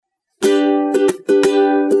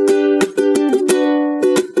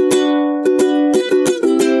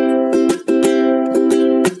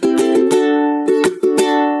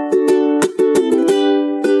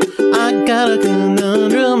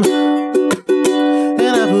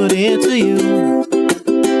it to you.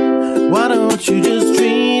 Why don't you just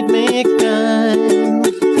treat me kind?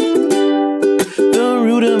 The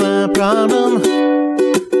root of my problem,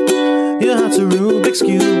 your heart's a Rubik's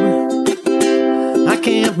Cube. I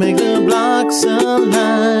can't make the blocks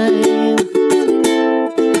align.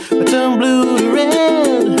 I turn blue to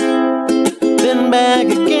red, then back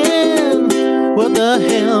again. What the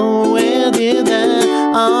hell, where did that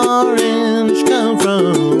orange come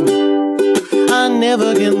from? I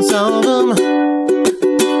never can solve them.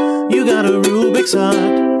 You got a Rubik's heart,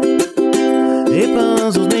 it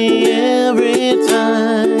puzzles me every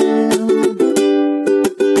time.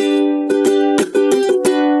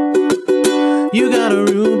 You got a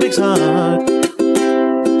Rubik's heart,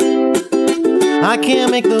 I can't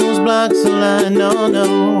make those blocks align, no,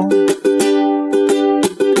 no.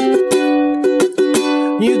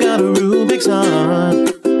 You got a Rubik's heart.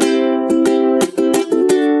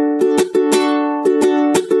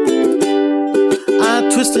 I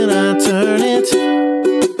twist and I turn it,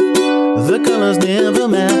 the colors never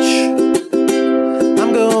match.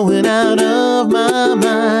 I'm going out of my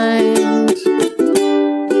mind.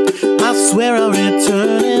 I swear I'll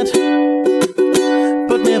return it,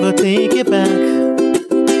 but never take it back.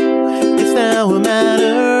 It's now a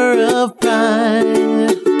matter of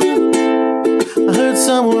pride. I heard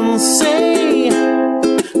someone say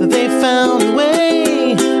that they found a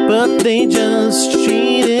way, but they just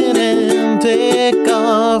cheated and take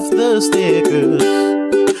off the stickers.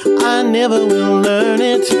 I never will learn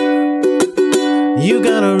it. You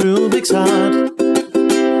got a Rubik's heart,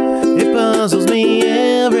 it puzzles me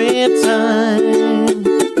every time.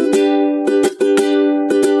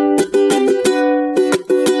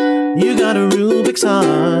 You got a Rubik's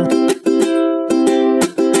heart,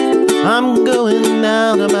 I'm going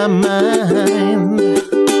out of my mind.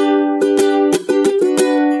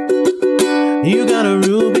 You got a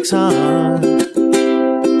Rubik's heart,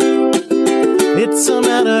 it's a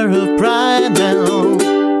matter of pride now.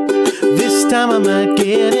 This time I might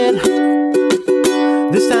get it,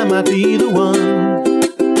 this time might be the one.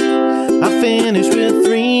 I finished with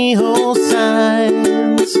 3 whole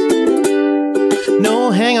sides.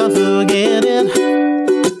 No, hang on, forget it.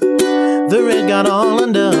 The red got all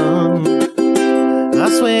undone. I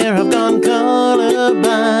swear I've gone colorblind.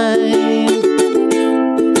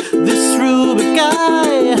 This Rubik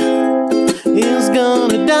guy is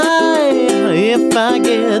gonna die if I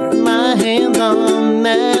get my hands on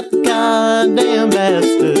that goddamn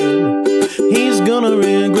bastard. He's gonna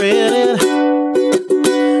regret it,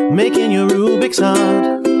 making your Rubik's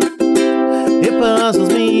heart, it puzzles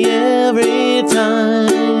me every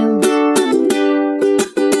time.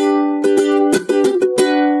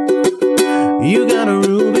 You got a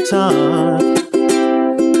Rubik's heart,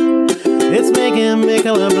 it's making me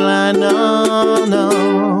colorblind, no, no.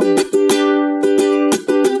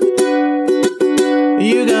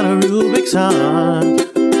 You got a Rubik's heart,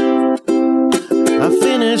 I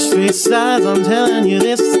finished 3 sides, I'm telling you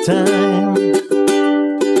this time.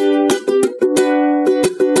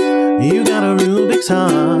 You got a Rubik's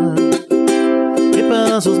heart, it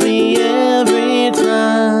puzzles me every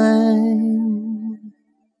time.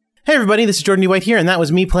 Hey everybody, this is Jordan D. White here, and that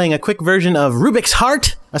was me playing a quick version of Rubik's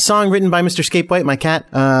Heart, a song written by Mr. Scape White, my cat,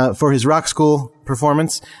 for his rock school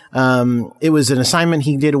performance. It was an assignment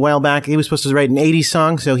he did a while back. He was supposed to write an 80s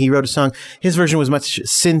song, so he wrote a song. His version was much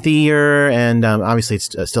synthier, and obviously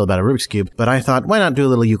it's still about a Rubik's Cube, but I thought, why not do a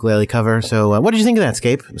little ukulele cover? So what did you think of that,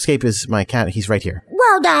 Scape? Scape is my cat. He's right here.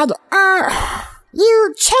 Well, Dad,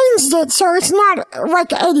 you changed it so it's not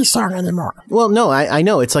like an 80s song anymore. Well, no, I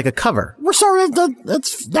know. It's like a cover. So it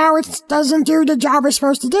doesn't do the job it's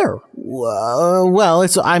supposed to do. Well,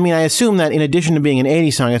 I assume that in addition to being an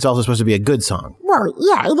 80s song, it's also supposed to be a good song. Well,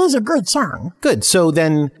 yeah, it is a good song. Good. So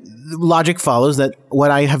then logic follows that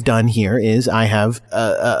what I have done here is I have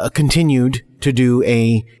continued to do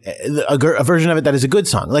a version of it that is a good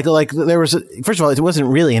song. Like there was, first of all, it wasn't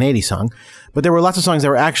really an 80s song, but there were lots of songs that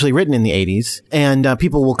were actually written in the 80s, and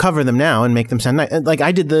people will cover them now and make them sound nice. Like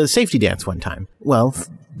I did the Safety Dance one time. Well,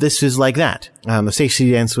 this is like that. The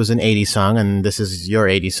Safety Dance was an 80s song, and this is your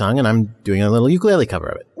 80s song, and I'm doing a little ukulele cover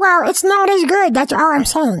of it. Well, it's not as good. That's all I'm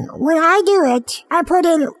saying. When I do it, I put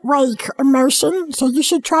in, like, emotion, so you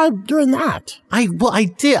should try doing that. I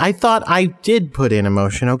did. I thought I did put in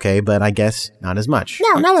emotion, okay, but I guess not as much.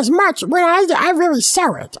 No, not as much. When I really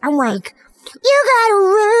sell it. I'm like, you got a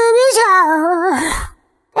Rubik's heart.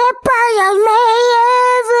 It bothers me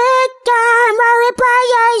every time. Oh, it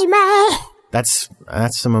bothers me. That's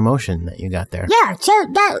some emotion that you got there. Yeah, so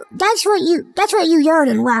that's what you learn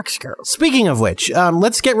in rock school. Speaking of which,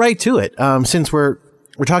 let's get right to it. Since we're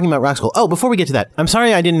We're talking about rock school. Oh, before we get to that, I'm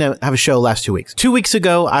sorry I didn't have a show last 2 weeks. 2 weeks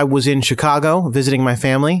ago, I was in Chicago visiting my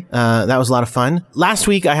family. That was a lot of fun. Last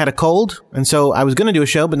week, I had a cold, and so I was going to do a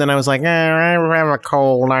show, but then I was like, I have a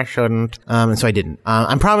cold, I shouldn't. And so I didn't.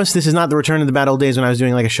 I promise this is not the return to the bad old days when I was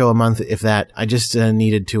doing like a show a month, if that. I just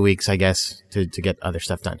needed 2 weeks, I guess, to get other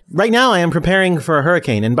stuff done. Right now, I am preparing for a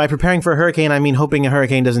hurricane, and by preparing for a hurricane, I mean hoping a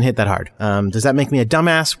hurricane doesn't hit that hard. Does that make me a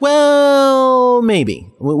dumbass? Well,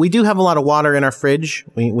 maybe. We do have a lot of water in our fridge.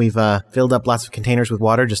 We've filled up lots of containers with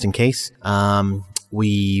water just in case.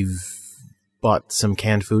 We've bought some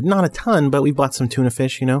canned food. Not a ton, but we bought some tuna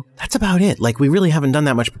fish, That's about it. Like, we really haven't done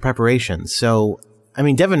that much preparation. So, I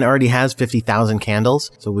mean, Devin already has 50,000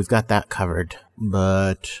 candles, so we've got that covered.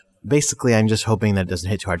 But basically, I'm just hoping that it doesn't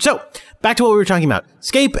hit too hard. So, back to what we were talking about.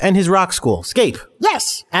 Scape and his rock school. Scape.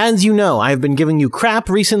 Yes. As you know, I've been giving you crap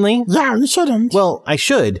recently. Yeah, you shouldn't. Well, I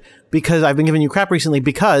should, because I've been giving you crap recently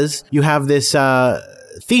because you have this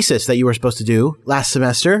thesis that you were supposed to do last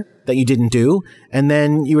semester that you didn't do, and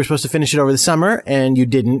then you were supposed to finish it over the summer, and you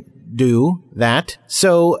didn't do that.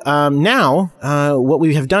 So now what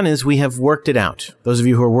we have done is we have worked it out. Those of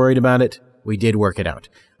you who are worried about it, we did work it out.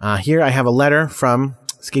 Here I have a letter from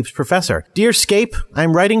Scape's professor. Dear Scape,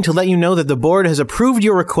 I'm writing to let you know that the board has approved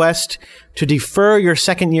your request to defer your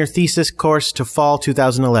second-year thesis course to fall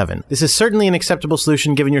 2011. This is certainly an acceptable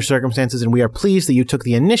solution given your circumstances, and we are pleased that you took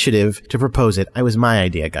the initiative to propose it. It was my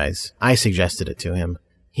idea, guys. I suggested it to him.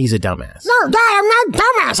 He's a dumbass. No, Dad, I'm not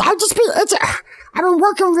dumbass. I've been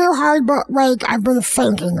working real hard, but, I've been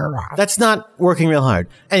thinking a lot. That's not working real hard.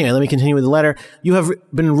 Anyway, let me continue with the letter. You have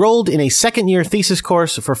been enrolled in a second-year thesis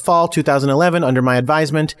course for fall 2011 under my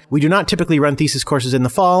advisement. We do not typically run thesis courses in the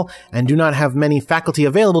fall and do not have many faculty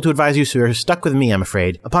available to advise you, so you're stuck with me, I'm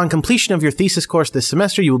afraid. Upon completion of your thesis course this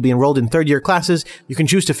semester, you will be enrolled in third-year classes. You can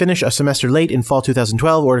choose to finish a semester late in fall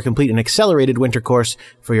 2012 or to complete an accelerated winter course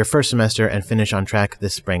for your first semester and finish on track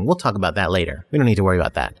this spring. We'll talk about that later. We don't need to worry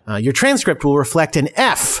about that. Your transcript will reflect an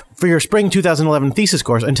F for your spring 2011 thesis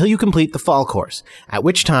course until you complete the fall course, at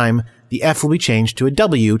which time the F will be changed to a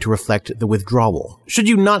W to reflect the withdrawal. Should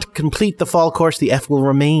you not complete the fall course, the F will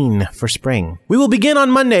remain for spring. We will begin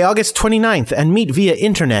on Monday, August 29th, and meet via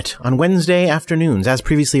internet on Wednesday afternoons, as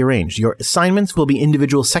previously arranged. Your assignments will be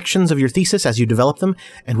individual sections of your thesis as you develop them,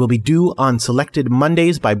 and will be due on selected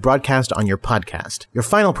Mondays by broadcast on your podcast. Your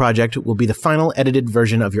final project will be the final edited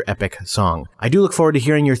version of your epic song. I do look forward to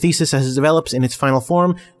hearing your thesis as it develops in its final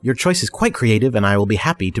form. Your choice is quite creative, and I will be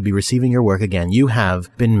happy to be receiving your work again. You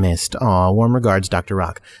have been missed. Aw, warm regards, Dr.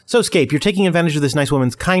 Rock. So, Scape, you're taking advantage of this nice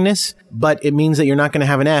woman's kindness, but it means that you're not going to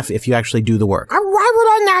have an F if you actually do the work. Why would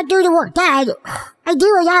I not do the work, Dad? I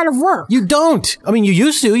do a lot of work. You don't. I mean, you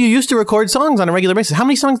used to. You used to record songs on a regular basis. How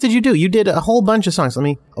many songs did you do? You did a whole bunch of songs. Let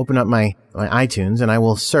me open up my iTunes, and I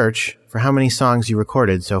will search for how many songs you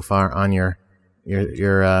recorded so far on your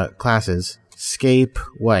classes. Scape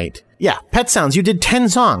White. Yeah, Pet Sounds. You did 10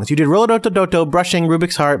 songs. You did Roll-A-Doto-Doto, Brushing,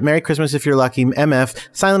 Rubik's Heart, Merry Christmas If You're Lucky, MF,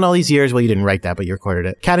 Silent All These Years. Well, you didn't write that, but you recorded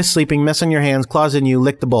it. Cat is Sleeping, Mess on Your Hands, Claws in You,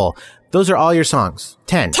 Lick the Bowl. Those are all your songs.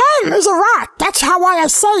 10. 10 is a lot. That's how I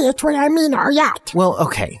say it when I mean a yacht. Well,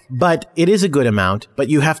 okay. But it is a good amount, but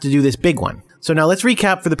you have to do this big one. So now let's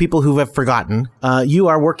recap for the people who have forgotten. You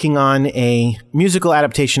are working on a musical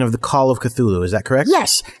adaptation of The Call of Cthulhu, is that correct?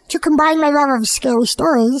 Yes, to combine my love of scary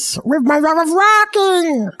stories with my love of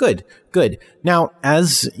rocking. Good. Now,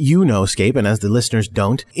 as you know, Scape, and as the listeners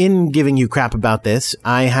don't, in giving you crap about this,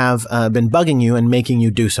 I have been bugging you and making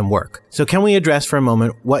you do some work. So can we address for a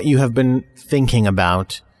moment what you have been thinking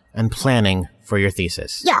about and planning for your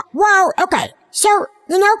thesis? Yeah, well, okay. So,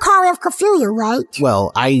 you know Call of Cthulhu, right?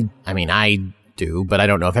 Well, I do, but I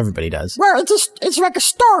don't know if everybody does. Well, it's like a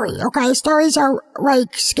story, okay? Stories are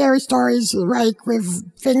like scary stories, like with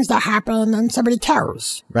things that happen and somebody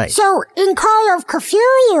tells. Right. So, in Call of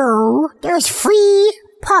Cthulhu, there's 3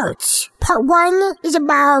 parts. Part 1 is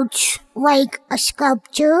about, like, a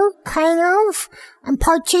sculpture, kind of. And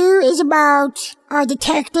part 2 is about a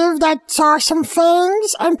detective that saw some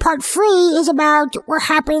things. And part 3 is about what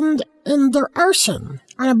happened in the ocean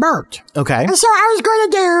on a boat. Okay. And so I was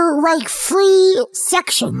going to do, like, 3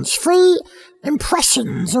 sections, 3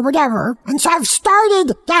 impressions or whatever. And so I've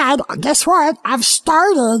started, Dad, guess what? I've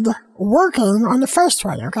started working on the first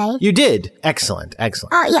one, okay? You did. Excellent.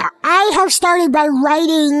 Yeah. I have started by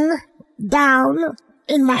writing down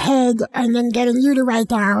in my head and then getting you to write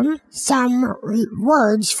down some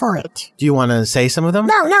words for it. Do you want to say some of them?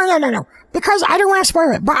 No. Because I don't want to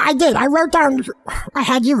spoil it, but I did. I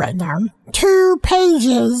had you write down 2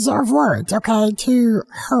 pages of words, okay? 2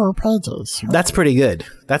 whole pages. That's pretty good.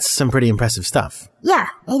 That's some pretty impressive stuff. Yeah,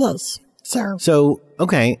 it is. So,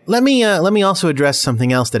 okay. Let me also address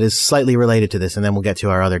something else that is slightly related to this, and then we'll get to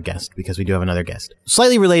our other guest, because we do have another guest.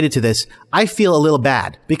 Slightly related to this, I feel a little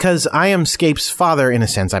bad, because I am Scape's father, in a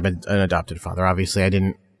sense. I'm an adopted father. Obviously, I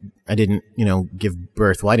didn't, give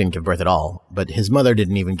birth. Well, I didn't give birth at all, but his mother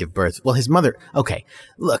didn't even give birth. Well, his mother, okay.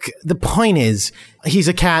 Look, the point is, he's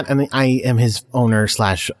a cat, and I am his owner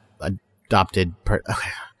 / adopted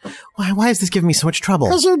Why is this giving me so much trouble?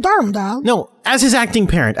 Because you're dumb, Dad. No, as his acting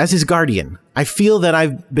parent, as his guardian, I feel that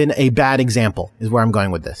I've been a bad example, is where I'm going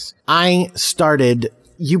with this. I started,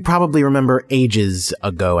 you probably remember ages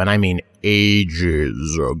ago, and I mean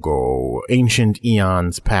ages ago, ancient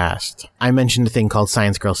eons past. I mentioned a thing called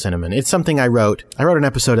Science Girl Cinnamon. It's something I wrote. I wrote an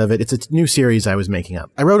episode of it. It's a new series I was making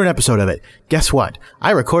up. I wrote an episode of it. Guess what?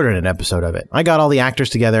 I recorded an episode of it. I got all the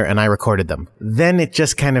actors together and I recorded them. Then it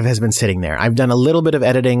just kind of has been sitting there. I've done a little bit of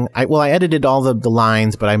editing. I edited all the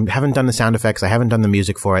lines, but I haven't done the sound effects. I haven't done the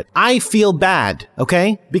music for it. I feel bad,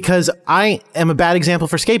 okay? Because I am a bad example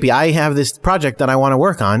for Scapey. I have this project that I want to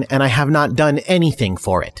work on and I have not done anything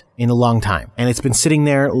for it in a long time. And it's been sitting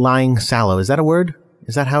there lying sallow. Is that a word?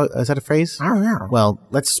 Is that a phrase? I don't know. Well,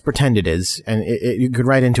 let's pretend it is. And you could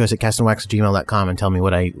write into us at castandwax@gmail.com and tell me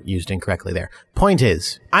what I used incorrectly there. Point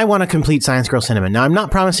is, I want to complete Science Girl Cinnamon. Now, I'm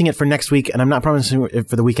not promising it for next week, and I'm not promising it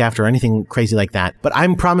for the week after or anything crazy like that, but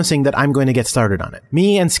I'm promising that I'm going to get started on it.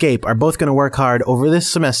 Me and Scape are both going to work hard over this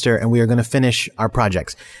semester, and we are going to finish our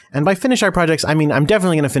projects. And by finish our projects, I mean I'm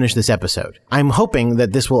definitely going to finish this episode. I'm hoping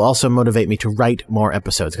that this will also motivate me to write more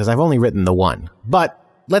episodes, because I've only written the one. But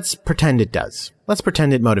let's pretend it does. Let's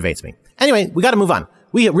pretend it motivates me. Anyway, we got to move on.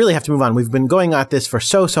 We really have to move on. We've been going at this for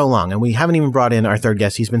so long, and we haven't even brought in our third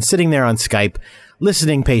guest. He's been sitting there on Skype,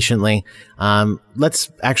 listening patiently.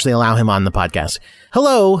 Let's actually allow him on the podcast.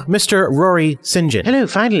 Hello, Mr. Rory St. John. Hello,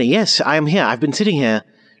 finally. Yes, I'm here. I've been sitting here,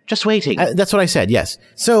 just waiting. That's what I said, yes.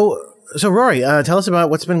 So Rory, tell us about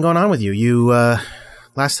what's been going on with you. You,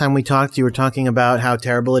 last time we talked, you were talking about how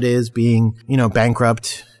terrible it is being,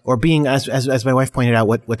 bankrupt. Or being, as my wife pointed out,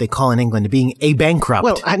 what they call in England, being a bankrupt.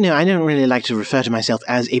 Well, I don't really like to refer to myself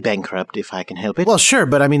as a bankrupt, if I can help it. Well, sure,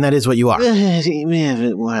 but I mean, that is what you are.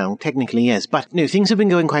 Well, technically, yes. But, no, things have been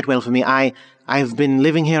going quite well for me. I've been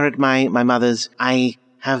living here at my mother's. I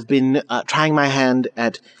have been trying my hand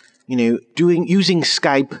at, using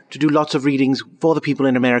Skype to do lots of readings for the people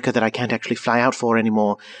in America that I can't actually fly out for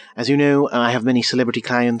anymore. As you know, I have many celebrity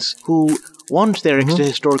clients who want their extra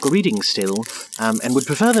historical readings still, and would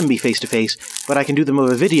prefer them be face-to-face, but I can do them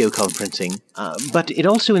over video conferencing. But it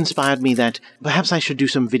also inspired me that perhaps I should do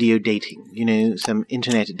some video dating, some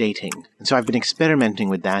internet dating. And so I've been experimenting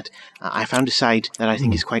with that. I found a site that I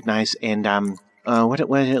think is quite nice, and what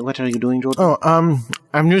are you doing, Jordan? Oh, I'm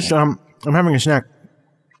having a snack,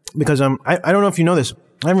 because I don't know if you know this.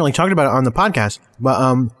 I haven't really talked about it on the podcast, but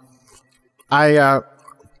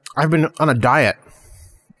I've been on a diet.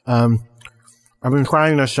 I've been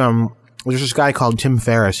trying this, there's this guy called Tim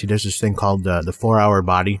Ferriss. He does this thing called the 4-Hour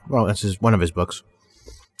Body. Well, that's one of his books.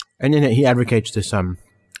 And in it, he advocates this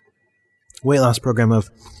weight loss program of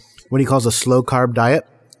what he calls a slow carb diet.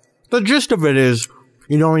 The gist of it is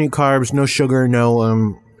you don't eat carbs, no sugar,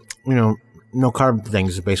 no carb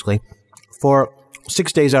things, basically, for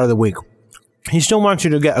 6 days out of the week. He still wants you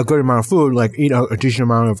to get a good amount of food, like eat a decent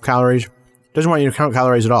amount of calories. Doesn't want you to count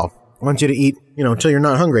calories at all. Wants you to eat, until you're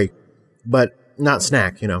not hungry, but not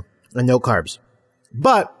snack, and no carbs.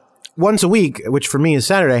 But once a week, which for me is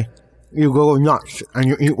Saturday, you go nuts and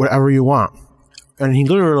you eat whatever you want. And he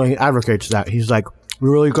literally advocates that. He's like,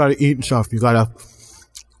 you really got to eat stuff. You got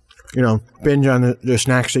to, binge on the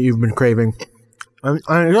snacks that you've been craving. And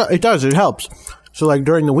it does. It helps. So like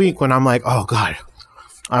during the week when I'm like, oh God,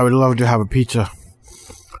 I would love to have a pizza,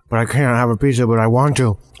 but I can't have a pizza, but I want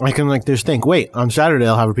to. I can just think, wait, on Saturday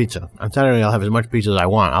I'll have a pizza. On Saturday I'll have as much pizza as I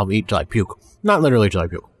want. I'll eat till I puke. Not literally till I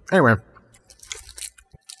puke. Anyway,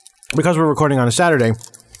 because we're recording on a Saturday,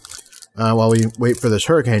 while we wait for this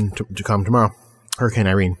hurricane to come tomorrow, Hurricane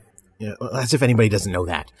Irene. As if anybody doesn't know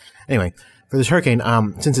that. Anyway, for this hurricane,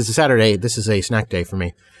 since it's a Saturday, this is a snack day for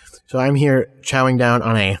me. So I'm here chowing down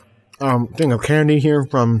on a thing of candy here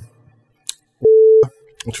from...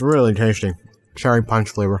 It's really tasty. Cherry punch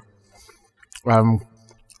flavor.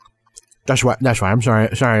 That's why. I'm sorry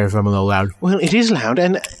if I'm a little loud. Well, it is loud,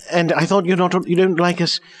 and I thought you don't like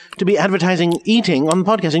us to be advertising eating on the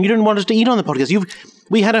podcast, and you didn't want us to eat on the podcast.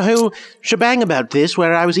 We had a whole shebang about this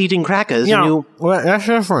where I was eating crackers, and you... Well, that's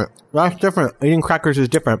different. That's different. Eating crackers is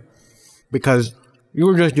different, because you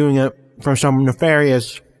were just doing it for some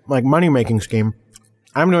nefarious, money-making scheme.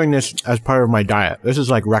 I'm doing this as part of my diet. This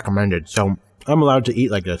is, recommended, so I'm allowed to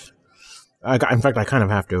eat like this. In fact, I kind of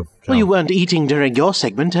have to. So. Well, you weren't eating during your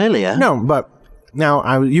segment earlier. No, but now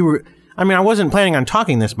I wasn't planning on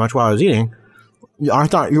talking this much while I was eating. I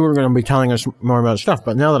thought you were going to be telling us more about stuff,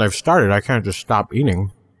 but now that I've started, I can't just stop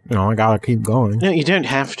eating. I gotta keep going. No, you don't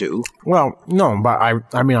have to. Well, no, but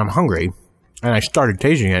I'm hungry, and I started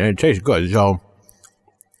tasting it, and it tastes good, so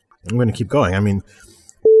I'm going to keep going.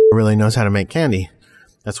 Really knows how to make candy.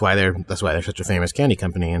 That's why they're such a famous candy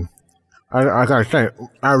company, and I gotta say,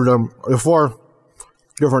 out of the 4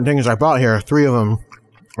 different things I bought here, 3 of them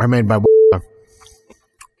are made by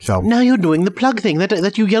So now you're doing the plug thing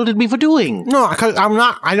that you yelled at me for doing. No, because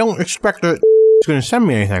I don't expect that it's going to send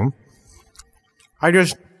me anything. I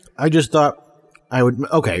just thought I would.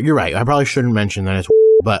 Okay, you're right. I probably shouldn't mention that it's,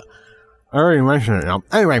 but I already mentioned it now.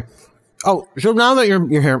 Anyway. Oh, so now that you're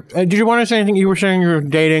here, did you want to say anything? You were saying you're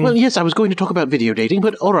dating. Well, yes, I was going to talk about video dating,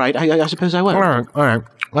 but all right, I suppose I won't. All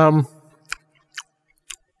right.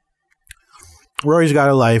 Rory's got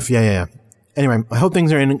a life. Yeah. Anyway, I hope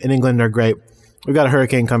things in England are great. We've got a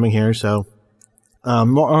hurricane coming here, so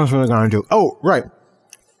what else are we going to do? Oh, right.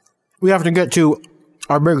 We have to get to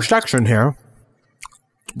our big section here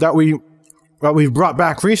that we've brought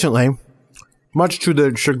back recently, much to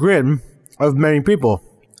the chagrin of many people.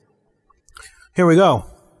 Here we go.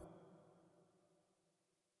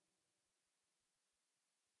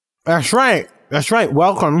 That's right.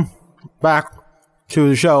 Welcome back to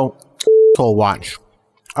the show, Soul Watch.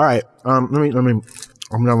 All right. Let me.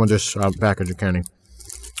 I'm done with this package of candy,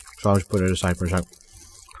 so I'll just put it aside for a second.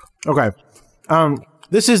 Okay.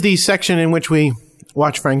 This is the section in which we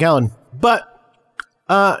watch Frank Allen. But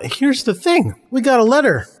here's the thing: we got a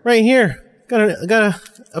letter right here. Got a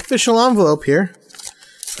official envelope here,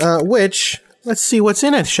 which. Let's see what's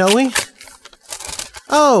in it, shall we?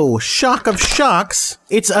 Oh, shock of shocks.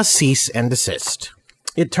 It's a cease and desist.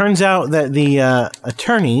 It turns out that the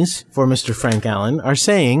attorneys for Mr. Frank Allen are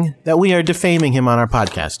saying that we are defaming him on our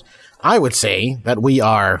podcast. I would say that we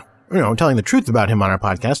are, telling the truth about him on our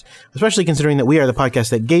podcast, especially considering that we are the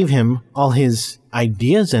podcast that gave him all his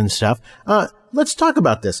ideas and stuff. Let's talk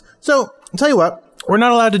about this. So, I'll tell you what. We're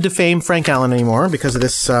not allowed to defame Frank Allen anymore because of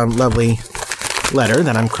this lovely letter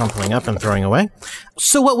that I'm crumpling up and throwing away.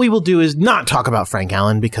 So what we will do is not talk about Frank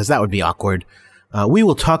Allen because that would be awkward. We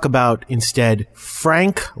will talk about instead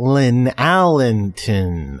Franklin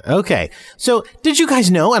Allenton. Okay. So did you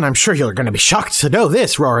guys know, and I'm sure you're going to be shocked to know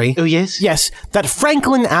this, Rory. Oh, yes? Yes, that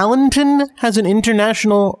Franklin Allenton has an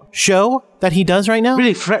international show that he does right now?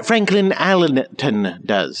 Really, Franklin Allenton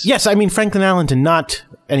does? Yes, I mean Franklin Allenton, not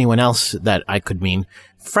anyone else that I could mean.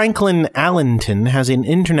 Franklin Allenton has an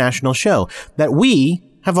international show that we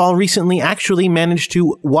have all recently actually managed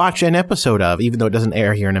to watch an episode of, even though it doesn't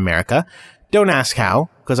air here in America. Don't ask how,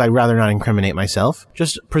 because I'd rather not incriminate myself.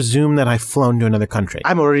 Just presume that I've flown to another country.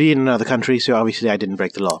 I'm already in another country, so obviously I didn't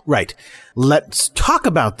break the law. Right. Let's talk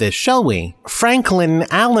about this, shall we? Franklin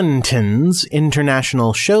Allenton's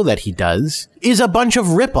international show that he does is a bunch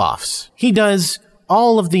of rip-offs. He does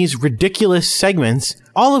all of these ridiculous segments,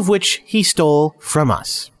 all of which he stole from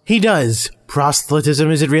us. He does Proselytism,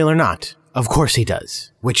 Is It Real or Not? Of course he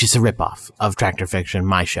does, which is a ripoff of Tractor Fiction,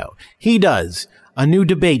 my show. He does a new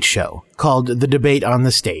debate show called The Debate on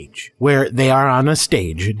the Stage, where they are on a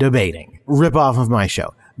stage debating. Ripoff of my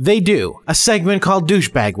show. They do a segment called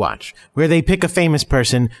Douchebag Watch, where they pick a famous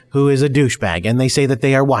person who is a douchebag and they say that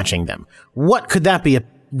they are watching them. What could that be a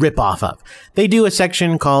rip-off of? They do a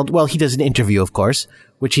section called, well, he does an interview, of course,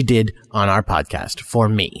 which he did on our podcast for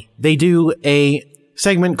me. They do a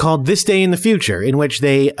segment called This Day in the Future, in which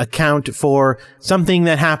they account for something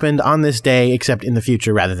that happened on this day, except in the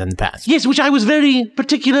future rather than the past. Yes, which I was very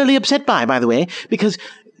particularly upset by the way, because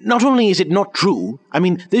not only is it not true, I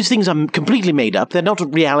mean, those things are completely made up. They're not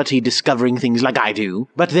reality discovering things like I do,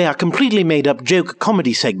 but they are completely made up joke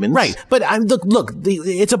comedy segments. Right. But look,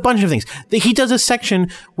 it's a bunch of things. He does a section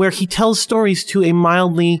where he tells stories to a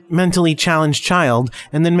mildly mentally challenged child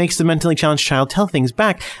and then makes the mentally challenged child tell things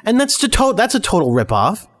back. And that's a total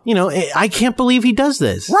ripoff. You know, I can't believe he does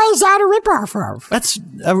this. What is that a ripoff of?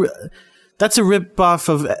 That's a ripoff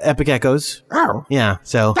of Epic Echoes. Oh. Yeah,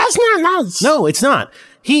 so. That's not nice. No, it's not.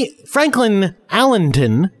 Franklin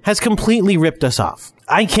Allenton has completely ripped us off.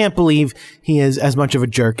 I can't believe he is as much of a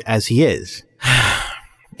jerk as he is.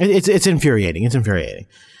 It's infuriating. It's infuriating.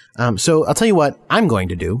 So I'll tell you what I'm going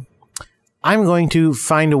to do. I'm going to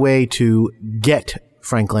find a way to get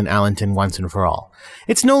Franklin Allenton once and for all.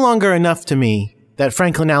 It's no longer enough to me that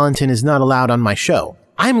Franklin Allenton is not allowed on my show.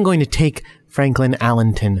 I'm going to take Franklin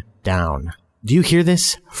Allenton down. Do you hear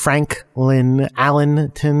this, Franklin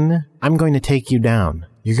Allenton? I'm going to take you down.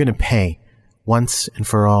 You're going to pay once and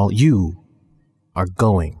for all. You are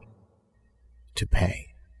going to pay.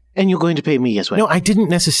 And you're going to pay me as well? No, I didn't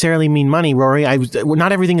necessarily mean money, Rory.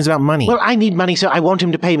 Not everything is about money. Well, I need money, so I want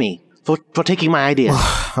him to pay me for taking my idea.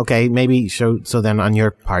 Okay, maybe so then on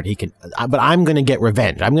your part he can... but I'm going to get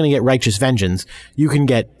revenge. I'm going to get righteous vengeance. You can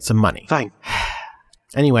get some money. Fine.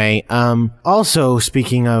 Anyway, also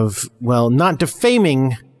speaking of, well, not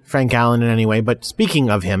defaming Frank Allen in any way, but speaking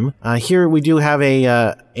of him, here we do have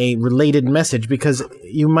a related message, because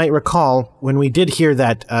you might recall when we did hear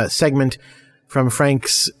that segment from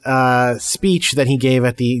Frank's speech that he gave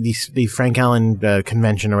at the Frank Allen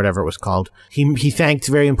convention or whatever it was called. He thanked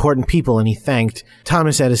very important people, and he thanked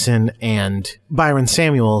Thomas Edison and Byron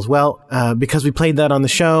Samuels. Well, because we played that on the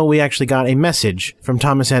show, we actually got a message from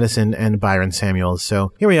Thomas Edison and Byron Samuels.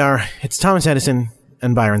 So here we are. It's Thomas Edison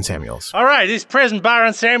and Byron Samuels. All right, this is President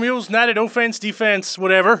Byron Samuels, United Offense, Defense,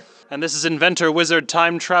 whatever. And this is inventor, wizard,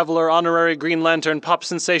 time traveler, honorary Green Lantern, pop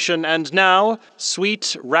sensation, and now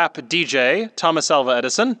sweet rap DJ, Thomas Alva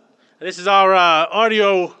Edison. This is our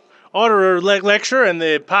audio lecture and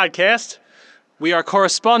the podcast. We are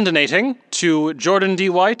correspondinating to Jordan D.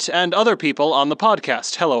 White and other people on the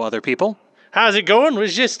podcast. Hello, other people. How's it going? It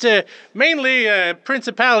was just mainly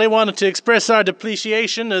Principality wanted to express our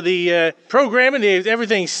depreciation of the programming.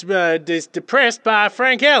 Everything's depressed by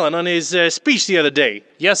Frank Allen on his speech the other day.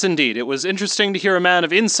 Yes, indeed. It was interesting to hear a man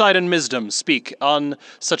of insight and wisdom speak on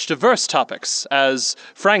such diverse topics as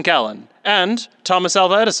Frank Allen and Thomas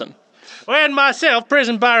Alva Edison. Well, and myself,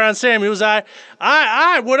 President Byron Samuels, what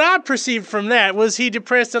I perceived from that was he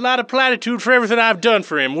depressed a lot of platitude for everything I've done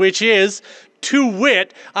for him, which is, to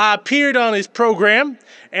wit, I appeared on his program,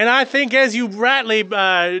 and I think, as you rightly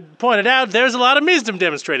pointed out, there's a lot of wisdom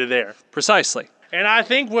demonstrated there. Precisely. And I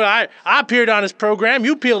think I appeared on his program,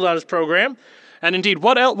 you appeared on his program. And indeed,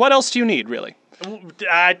 what else do you need, really?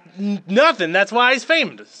 Nothing. That's why he's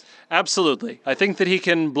famous. Absolutely. I think that he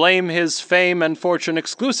can blame his fame and fortune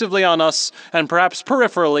exclusively on us, and perhaps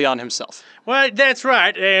peripherally on himself. Well, that's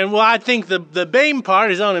right. And I think the blame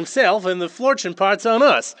part is on himself, and the fortune part's on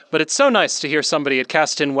us. But it's so nice to hear somebody at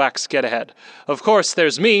Cast in Wax get ahead. Of course,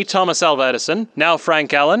 there's me, Thomas Alva Edison, now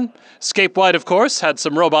Frank Allen. Scape White, of course, had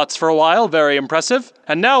some robots for a while, very impressive.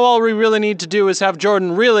 And now all we really need to do is have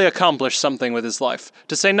Jordan really accomplish something with his life,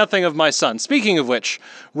 to say nothing of my son. Speaking of which,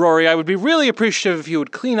 Rory, I would be really appreciative if you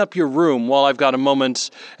would clean up your room while I've got a moment,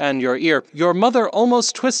 and your ear. Your mother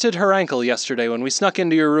almost twisted her ankle yesterday when we snuck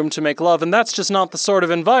into your room to make love, and that's just not the sort of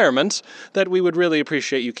environment that we would really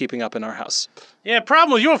appreciate you keeping up in our house. Yeah,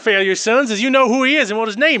 problem with your failure, sons, is you know who he is and what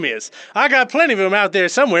his name is. I got plenty of them out there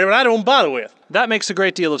somewhere, but I don't bother with. That makes a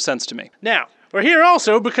great deal of sense to me. Now, we're here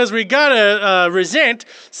also because we gotta resent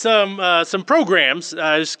some programs.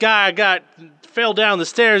 This guy fell down the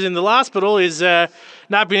stairs in the hospital is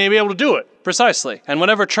not being able to do it. Precisely. And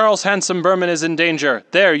whenever Charles Handsome Berman is in danger,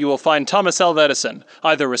 there you will find Thomas Alva Edison,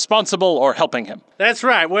 either responsible or helping him. That's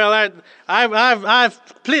right. Well, I'm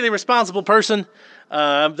completely responsible person.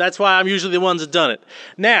 That's why I'm usually the ones that done it.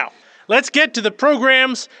 Now, let's get to the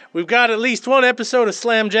programs. We've got at least one episode of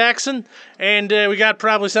Slam Jackson, and we got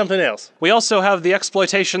probably something else. We also have the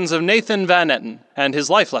exploitations of Nathan Van Etten and his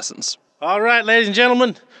life lessons. All right, ladies and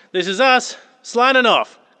gentlemen, this is us signing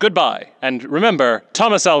off. Goodbye, and remember,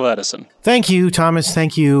 Thomas Alva Edison. Thank you, Thomas.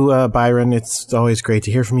 Thank you, Byron. It's always great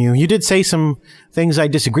to hear from you. You did say some things I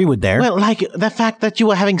disagree with there. Well, like the fact that you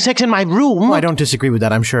were having sex in my room. Well, I don't disagree with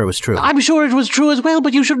that. I'm sure it was true. I'm sure it was true as well,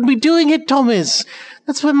 but you shouldn't be doing it, Thomas.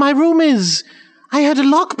 That's where my room is. I had a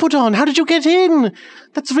lock put on. How did you get in?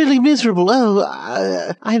 That's really miserable.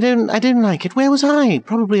 Oh, I didn't like it. Where was I?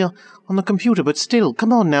 Probably on the computer, but still,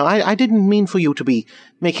 come on now. I didn't mean for you to be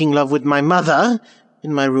making love with my mother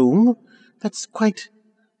in my room. That's quite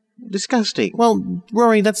disgusting. Well,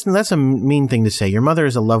 Rory, that's a mean thing to say. Your mother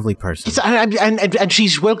is a lovely person. And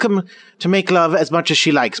she's welcome to make love as much as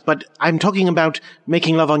she likes, but I'm talking about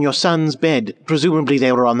making love on your son's bed. Presumably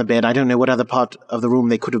they were on the bed. I don't know what other part of the room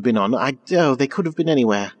they could have been on. They could have been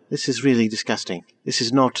anywhere. This is really disgusting. This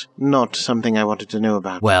is not something I wanted to know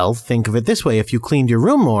about. Well, think of it this way. If you cleaned your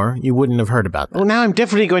room more, you wouldn't have heard about that. Well, now I'm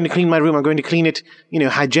definitely going to clean my room. I'm going to clean it,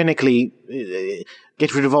 hygienically,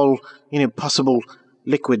 get rid of all, possible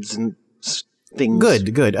liquids and things.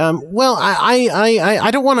 Good. Well, I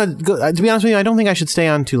don't want to go. To be honest with you, I don't think I should stay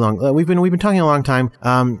on too long. We've been talking a long time.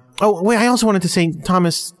 I also wanted to say,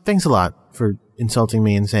 Thomas, thanks a lot for insulting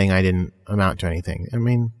me and saying I didn't amount to anything. I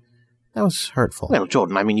mean, that was hurtful. Well,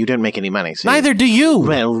 Jordan, you don't make any money. So neither do you.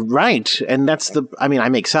 Well, right. And that's I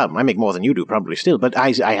make some. I make more than you do, probably still, but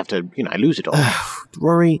I have to, I lose it all.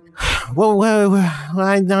 Rory, well,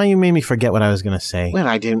 now you made me forget what I was going to say. Well,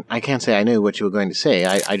 I can't say I know what you were going to say.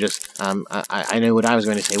 I just, I know what I was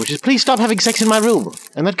going to say, which is please stop having sex in my room.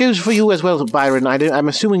 And that goes for you as well, Byron. I'm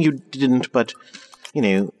assuming you didn't, but,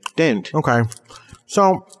 don't. Okay.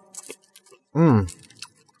 So,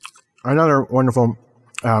 another wonderful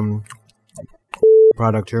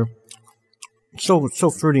product here. So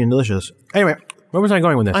fruity and delicious. Anyway, where was I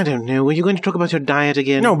going with this? I don't know. Were you going to talk about your diet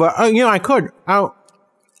again? No, but, I could.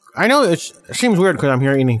 I know it seems weird because I'm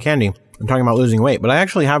here eating candy and talking about losing weight, but I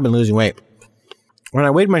actually have been losing weight. When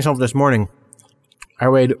I weighed myself this morning, I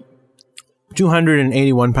weighed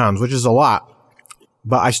 281 pounds, which is a lot,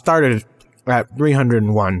 but I started at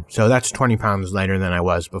 301, so that's 20 pounds lighter than I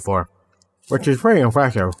was before, which is pretty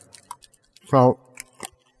impressive. So,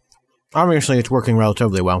 obviously it's working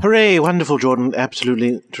relatively well. Hooray, wonderful, Jordan.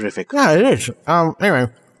 Absolutely terrific. Yeah, it is. Anyway,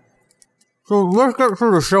 so let's get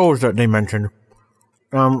through the shows that they mentioned.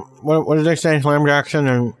 What did they say? Slam Jackson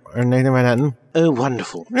and Nathan Van Etten? Oh,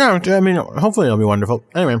 wonderful. Yeah, I mean, hopefully it'll be wonderful.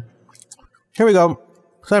 Anyway, here we go.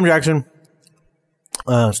 Slam Jackson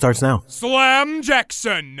starts now. Slam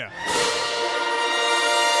Jackson.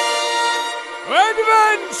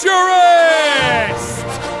 Adventurist!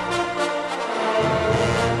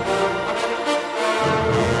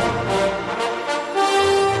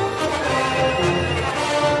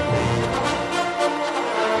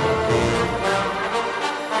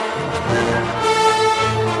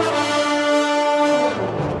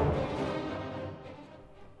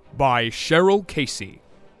 By Cheryl Casey.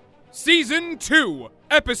 Season 2,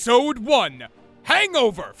 Episode 1,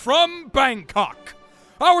 Hangover from Bangkok.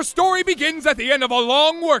 Our story begins at the end of a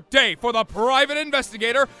long workday for the private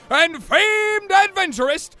investigator and famed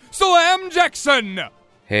adventurist, Slam Jackson.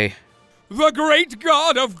 Hey. The great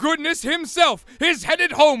god of goodness himself is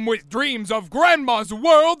headed home with dreams of Grandma's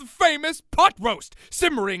world-famous pot roast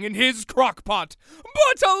simmering in his crock pot.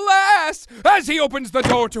 But alas, as he opens the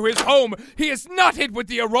door to his home, he is not hit with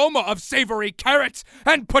the aroma of savory carrots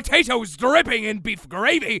and potatoes dripping in beef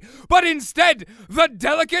gravy, but instead the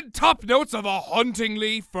delicate top notes of a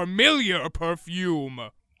hauntingly familiar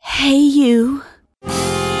perfume. Hey, you.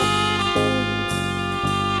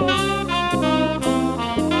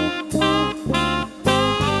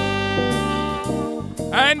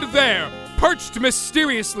 And there, perched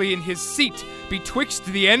mysteriously in his seat betwixt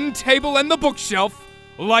the end table and the bookshelf,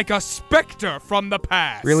 like a specter from the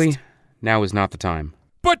past. Really? Now is not the time.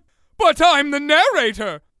 But I'm the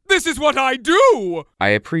narrator! This is what I do! I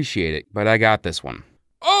appreciate it, but I got this one.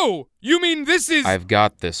 Oh, you mean this is... I've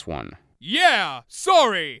got this one. Yeah,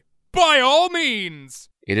 sorry. By all means.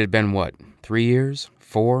 It had been, 3 years?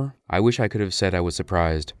 4? I wish I could have said I was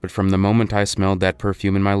surprised, but from the moment I smelled that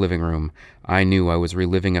perfume in my living room, I knew I was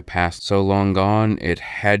reliving a past so long gone it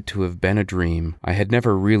had to have been a dream. I had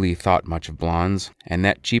never really thought much of blondes, and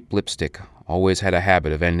that cheap lipstick always had a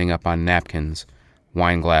habit of ending up on napkins,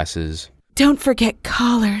 wine glasses... Don't forget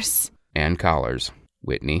collars. And collars.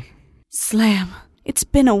 Whitney. Slam, it's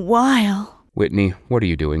been a while. Whitney, what are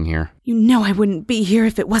you doing here? You know I wouldn't be here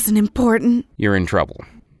if it wasn't important. You're in trouble.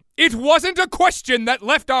 It wasn't a question that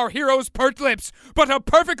left our hero's pert lips, but a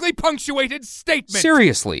perfectly punctuated statement.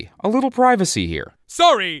 Seriously, a little privacy here.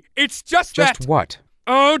 Sorry, it's just that... Just what?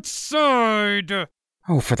 Outside.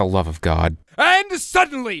 Oh, for the love of God. And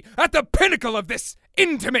suddenly, at the pinnacle of this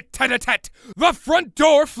intimate tete-a-tete, the front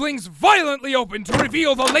door flings violently open to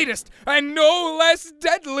reveal the latest and no less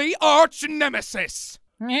deadly arch-nemesis.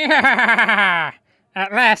 Yeah!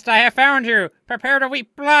 At last I have found you. Prepare to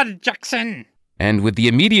weep blood, Jackson. And with the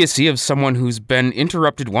immediacy of someone who's been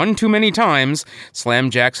interrupted one too many times, Slam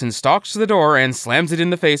Jackson stalks to the door and slams it in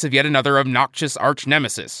the face of yet another obnoxious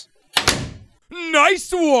arch-nemesis.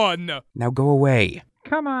 Nice one! Now go away.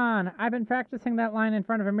 Come on, I've been practicing that line in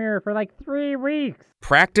front of a mirror for like 3 weeks.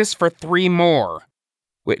 Practice for 3 more.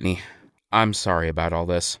 Whitney, I'm sorry about all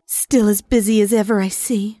this. Still as busy as ever, I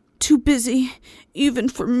see. Too busy, even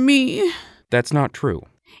for me. That's not true.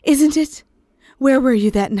 Isn't it? Where were you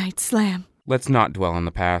that night, Slam? Let's not dwell on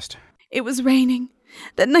the past. It was raining.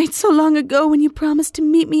 That night so long ago when you promised to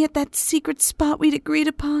meet me at that secret spot we'd agreed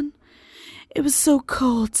upon. It was so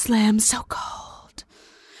cold, Slam, so cold.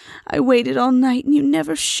 I waited all night and you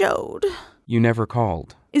never showed. You never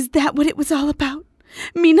called. Is that what it was all about?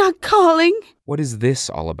 Me not calling? What is this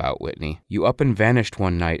all about, Whitney? You up and vanished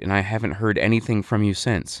one night and I haven't heard anything from you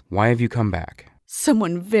since. Why have you come back?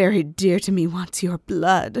 Someone very dear to me wants your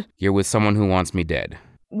blood. You're with someone who wants me dead.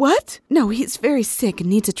 What? No, he's very sick and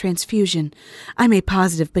needs a transfusion. I'm A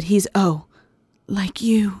positive, but he's O. Like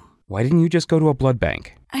you. Why didn't you just go to a blood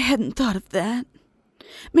bank? I hadn't thought of that.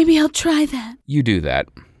 Maybe I'll try that. You do that.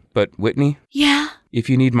 But Whitney, Yeah, if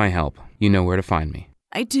you need my help, you know where to find me.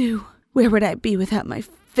 I do. Where would I be without my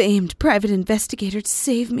famed private investigator to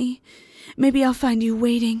save me? Maybe I'll find you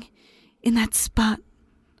waiting in that spot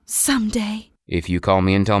someday. If you call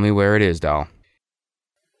me and tell me where it is, doll.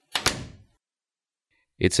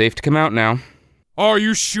 It's safe to come out now. Are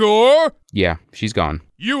you sure? Yeah, she's gone.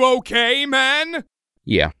 You okay, man?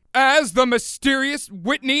 Yeah. As the mysterious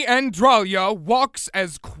Whitney Andralia walks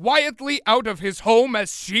as quietly out of his home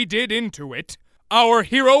as she did into it, our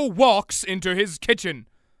hero walks into his kitchen.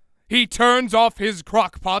 He turns off his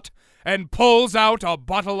crockpot and pulls out a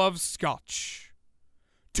bottle of scotch.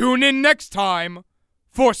 Tune in next time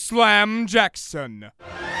for Slam Jackson,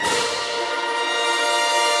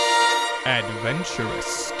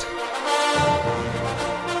 Adventurist.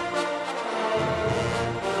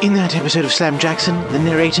 In that episode of Slam Jackson, the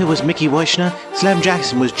narrator was Mickey Wojcner, Slam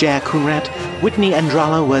Jackson was J.R. Coonrat, Whitney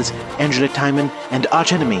Andrala was Angela Timon, and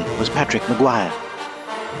archenemy was Patrick Maguire.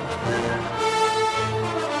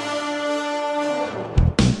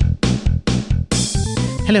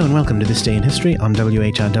 Hello and welcome to This Day in History on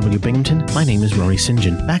WHRW Binghamton. My name is Rory St.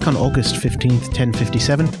 John. Back on August 15th,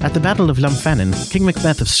 1057, at the Battle of Lumfannon, King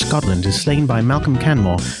Macbeth of Scotland is slain by Malcolm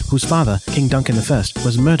Canmore, whose father, King Duncan I,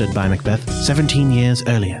 was murdered by Macbeth 17 years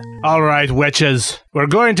earlier. All right, witches. We're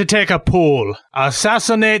going to take a poll.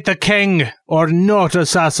 Assassinate the king or not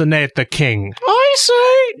assassinate the king? I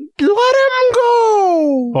say, let him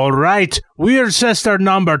go. All right, weird sister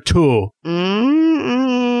number 2.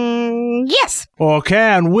 Yes. Okay,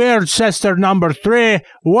 and weird sister number 3,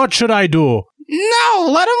 what should I do? No,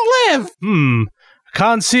 let him live.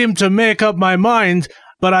 Can't seem to make up my mind,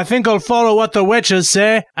 but I think I'll follow what the witches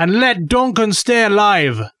say and let Duncan stay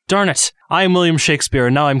alive. Darn it. I am William Shakespeare,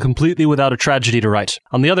 and now I'm completely without a tragedy to write.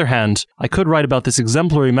 On the other hand, I could write about this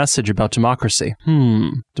exemplary message about democracy.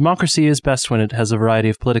 Democracy is best when it has a variety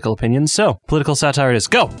of political opinions, so political satire it is.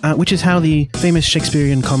 Go! Which is how the famous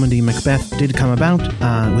Shakespearean comedy Macbeth did come about,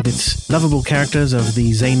 with its lovable characters of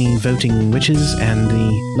the zany voting witches and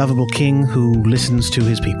the lovable king who listens to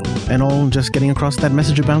his people, and all just getting across that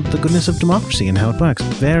message about the goodness of democracy and how it works.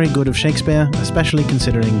 Very good of Shakespeare, especially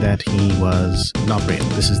considering that he was not real.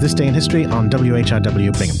 This is This Day in History on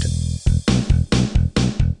WHRW Binghamton.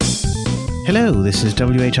 Hello, this is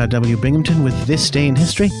WHRW Binghamton with This Day in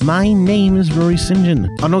History. My name is Rory St. John.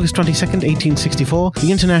 On August 22nd, 1864,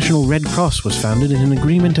 the International Red Cross was founded in an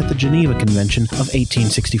agreement at the Geneva Convention of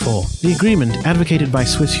 1864. The agreement, advocated by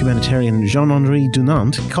Swiss humanitarian Jean-Henri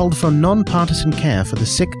Dunant, called for non-partisan care for the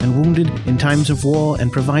sick and wounded in times of war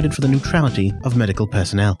and provided for the neutrality of medical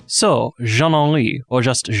personnel. So, Jean-Henri, or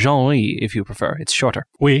just Jean-Henri if you prefer, it's shorter.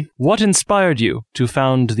 Oui. What inspired you to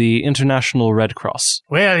found the International Red Cross?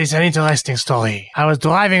 Well, it's an interesting story. I was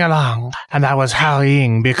driving along, and I was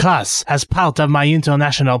hurrying because, as part of my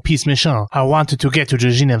international peace mission, I wanted to get to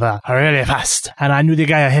Geneva really fast, and I knew the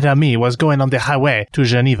guy ahead of me was going on the highway to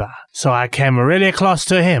Geneva. So I came really close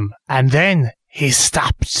to him, and then he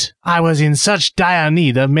stopped. I was in such dire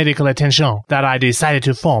need of medical attention that I decided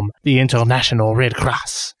to form the International Red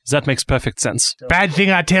Cross. That makes perfect sense. Bad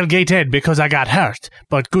thing I tailgated because I got hurt,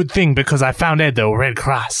 but good thing because I founded the Red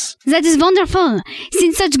Cross. That is wonderful.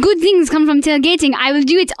 Since such good things come from tailgating, I will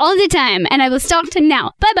do it all the time, and I will start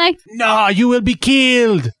now. Bye-bye. No, you will be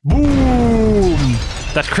killed. Boom!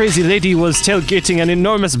 That crazy lady was tailgating an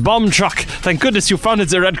enormous bomb truck. Thank goodness you founded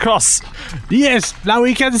the Red Cross. Yes, now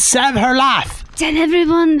we can save her life. Tell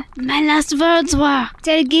everyone, my last words were,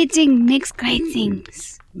 tailgating makes great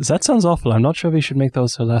things. That sounds awful. I'm not sure we should make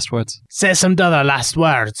those her last words. Say some other last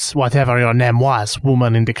words, whatever your name was,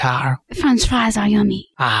 woman in the car. French fries are yummy.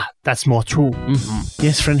 Ah, that's more true.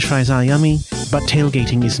 Yes, French fries are yummy, but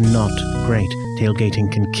tailgating is not great. Tailgating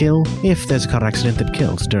can kill if there's a car accident that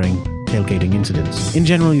kills during tailgating incidents. In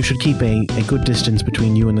general, you should keep a good distance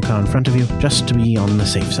between you and the car in front of you, just to be on the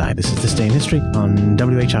safe side. This is This Day in History on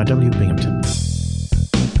WHRW Binghamton.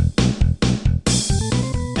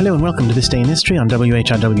 Hello and welcome to This Day in History on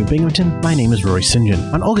WHRW Binghamton. My name is Rory St. John.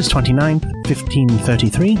 On August 29,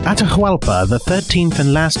 1533, Atahualpa, the 13th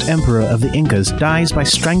and last emperor of the Incas, dies by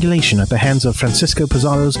strangulation at the hands of Francisco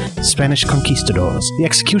Pizarro's Spanish conquistadors. The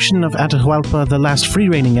execution of Atahualpa, the last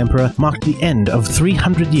free-reigning emperor, marked the end of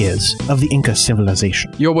 300 years of the Inca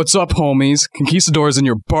civilization. Yo, what's up, homies? Conquistadors in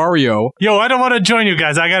your barrio. Yo, I don't want to join you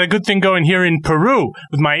guys. I got a good thing going here in Peru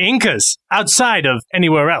with my Incas. Outside of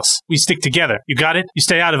anywhere else. We stick together. You got it? You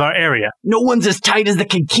stay out of our area. No one's as tight as the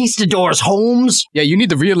conquistadors, Holmes. Yeah, you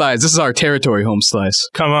need to realize this is our territory, Home Slice.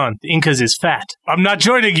 Come on, the Incas is fat. I'm not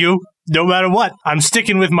joining you. No matter what, I'm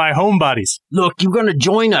sticking with my homebodies. Look, you're gonna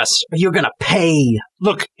join us, or you're gonna pay.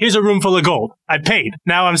 Look, here's a room full of gold. I paid.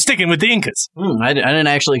 Now I'm sticking with the Incas. I didn't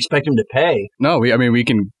actually expect him to pay. No, we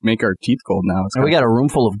can make our teeth gold now. And we got a room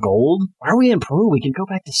full of gold? Why are we in Peru? We can go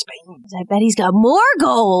back to Spain. I bet he's got more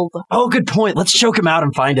gold. Oh, good point. Let's choke him out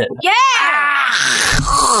and find it. Yeah!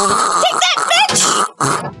 Take that,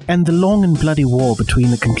 bitch! And the long and bloody war between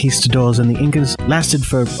the conquistadors and the Incas lasted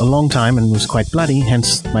for a long time and was quite bloody,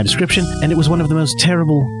 hence my description, and it was one of the most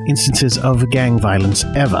terrible instances of gang violence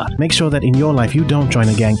ever. Make sure that in your life you don't join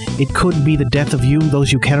a gang. It could be the death of you,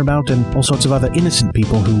 those you care about, and all sorts of other innocent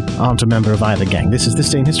people who aren't a member of either gang. This is This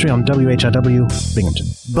Day in History on WHRW Binghamton.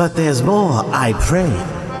 But there's more, I pray.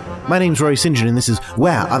 My name's Roy St. John, and this is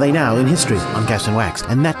Where Are They Now in History on Cast and Wax.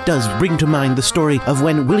 And that does bring to mind the story of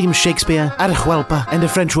when William Shakespeare, Atahualpa, and a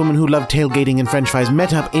French woman who loved tailgating and French fries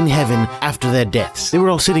met up in heaven after their deaths. They were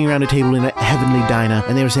all sitting around a table in a heavenly diner,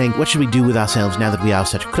 and they were saying, what should we do with ourselves now that we are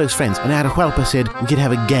such close friends? And Atahualpa said, we could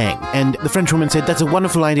have a gang. And the French woman said, that's a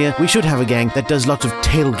wonderful idea. We should have a gang that does lots of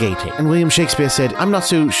tailgating. And William Shakespeare said, I'm not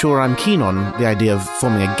so sure I'm keen on the idea of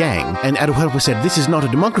forming a gang. And Atahualpa said, this is not a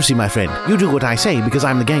democracy, my friend. You do what I say because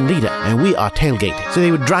I'm the gang leader, and we are tailgating. So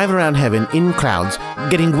they would drive around heaven in clouds,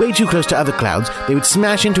 getting way too close to other clouds. They would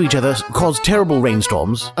smash into each other, cause terrible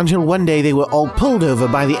rainstorms, until one day they were all pulled over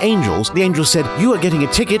by the angels. The angels said, you are getting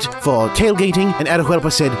a ticket for tailgating. And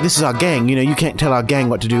Atahualpa said, this is our gang. You can't tell our gang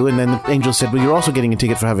what to do. And then the angels said, well, you're also getting a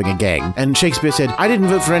ticket for having a gang. And Shakespeare said, I didn't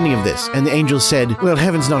vote for any of this. And the angels said, well,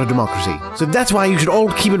 heaven's not a democracy. So that's why you should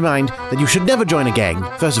all keep in mind that you should never join a gang,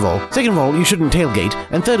 first of all. Second of all, you shouldn't tailgate.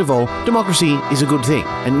 And third of all, democracy is a good thing.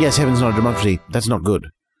 And yes, heaven's not a democracy. That's not good.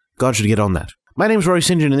 God should get on that. My name's Roy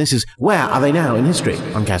St. John, and this is Where Are They Now in History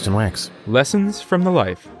on Cast and Wax. Lessons from the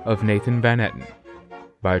Life of Nathan Van Etten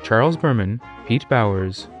by Charles Berman, Pete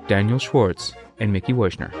Bowers, Daniel Schwartz, and Mickey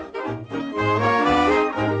Weishner.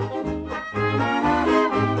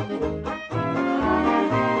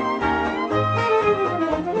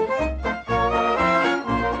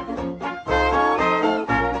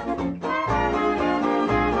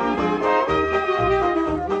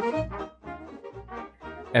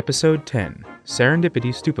 Episode 10.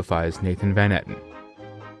 Serendipity Stupefies Nathan Van Etten.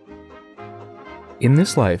 In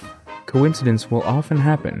this life, coincidence will often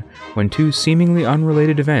happen when two seemingly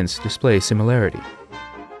unrelated events display similarity.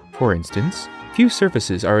 For instance, few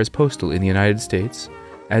services are as postal in the United States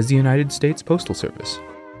as the United States Postal Service,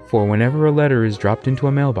 for whenever a letter is dropped into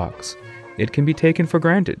a mailbox, it can be taken for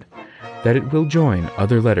granted that it will join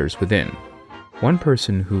other letters within. One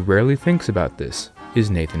person who rarely thinks about this is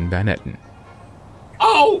Nathan Van Etten.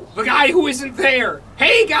 Oh, the guy who isn't there.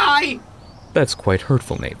 Hey, guy! That's quite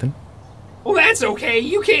hurtful, Nathan. Well, that's okay.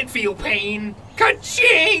 You can't feel pain.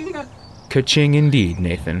 Ka-ching! Ka-ching indeed,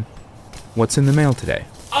 Nathan. What's in the mail today?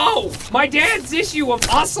 Oh, my dad's issue of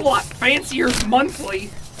Ocelot Fanciers Monthly.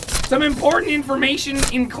 Some important information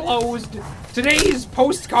enclosed. Today's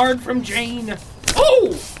postcard from Jane.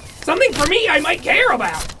 Oh, something for me I might care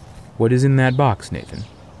about. What is in that box, Nathan?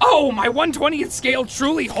 Oh, my 1/20th scale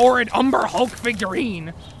truly horrid Umber Hulk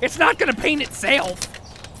figurine. It's not gonna paint itself.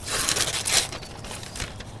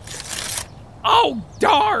 Oh,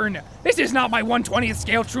 darn! This is not my 1/20th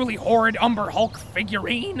scale truly horrid Umber Hulk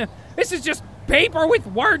figurine. This is just paper with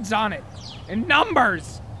words on it. And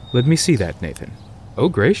numbers. Let me see that, Nathan. Oh,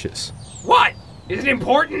 gracious. What? Is it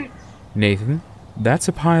important? Nathan, that's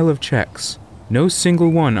a pile of checks. No single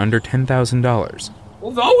one under $10,000.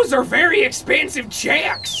 Well, those are very expensive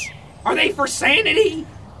checks. Are they for sanity?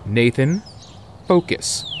 Nathan,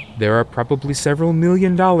 focus. There are probably several $1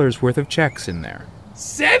 million worth of checks in there.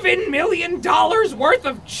 $7 million worth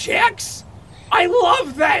of checks? I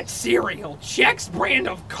love that cereal. Chex brand,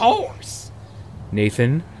 of course.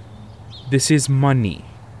 Nathan, this is money.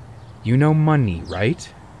 You know money,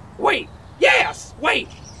 right? Wait. Yes. Wait.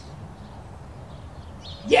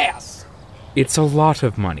 Yes. It's a lot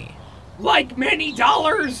of money. Like many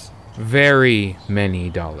dollars? Very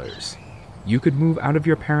many dollars. You could move out of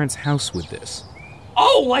your parents' house with this.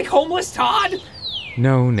 Oh, like homeless Todd?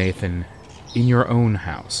 No, Nathan. In your own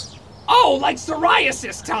house. Oh, like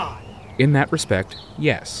psoriasis Todd? In that respect,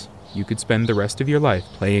 yes. You could spend the rest of your life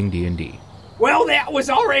playing D&D. Well, that was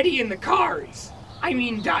already in the cards. I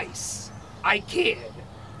mean dice. I kid.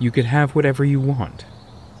 You could have whatever you want.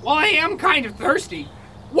 Well, I am kind of thirsty.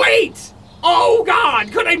 Wait! Oh,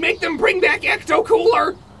 God! Could I make them bring back Ecto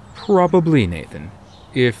Cooler? Probably, Nathan.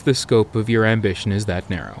 If the scope of your ambition is that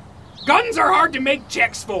narrow. Guns are hard to make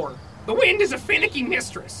checks for. The wind is a finicky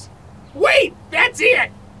mistress. Wait! That's it!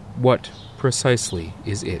 What precisely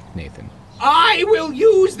is it, Nathan? I will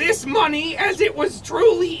use this money as it was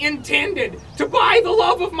truly intended, to buy the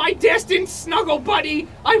love of my destined snuggle buddy,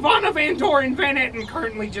 Ivana Van Doren Van Etten,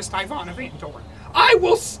 currently just Ivana Van Doren. I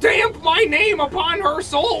will stamp my name upon her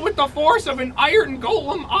soul with the force of an iron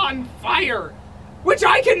golem on fire, which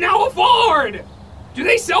I can now afford! Do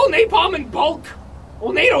they sell napalm in bulk?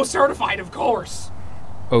 Well, NATO certified, of course.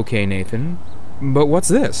 Okay, Nathan. But what's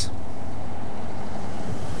this?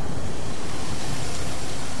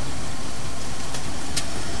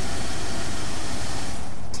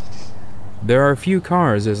 There are few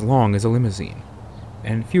cars as long as a limousine,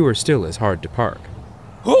 and fewer still as hard to park.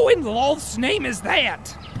 Who in Lolth's name is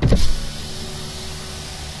that?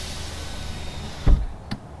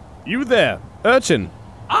 You there, urchin.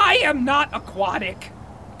 I am not aquatic.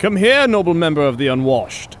 Come here, noble member of the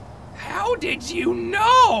unwashed. How did you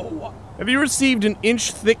know? Have you received an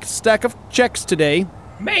inch-thick stack of checks today?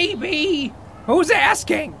 Maybe. Who's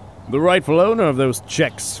asking? The rightful owner of those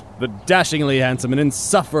checks. The dashingly handsome and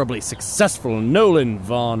insufferably successful Nolan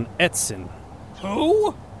von Etzen.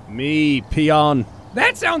 Who? Me, peon.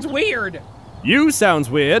 That sounds weird. You sounds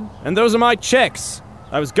weird, and those are my checks.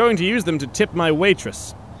 I was going to use them to tip my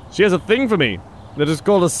waitress. She has a thing for me that is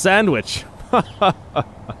called a sandwich.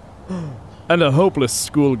 And a hopeless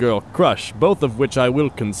schoolgirl crush, both of which I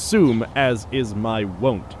will consume, as is my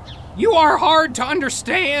wont. You are hard to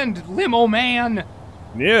understand, limo man.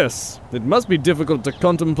 Yes, it must be difficult to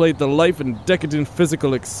contemplate the life and decadent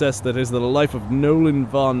physical excess that is the life of Nolan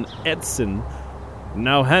von Etzen.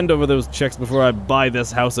 Now hand over those checks before I buy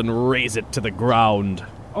this house and raze it to the ground.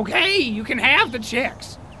 Okay, you can have the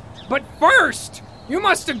checks. But first, you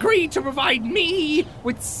must agree to provide me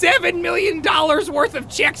with $7 million worth of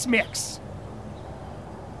Chex Mix.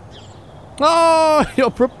 Oh,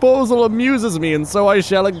 your proposal amuses me, and so I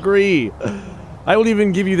shall agree. I will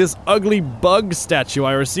even give you this ugly bug statue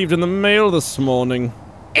I received in the mail this morning.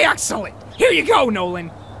 Excellent! Here you go, Nolan.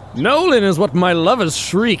 Nolan is what my lovers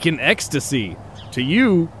shriek in ecstasy. To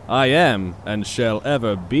you, I am, and shall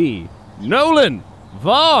ever be, Nolan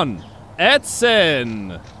von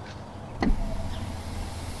Etzen.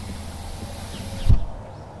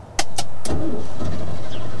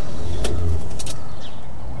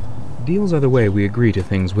 Deals are the way we agree to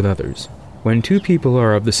things with others. When two people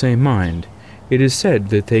are of the same mind, it is said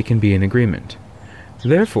that they can be in agreement.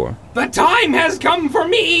 Therefore, the time has come for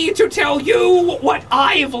me to tell you what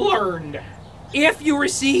I've learned. If you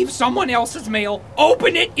receive someone else's mail,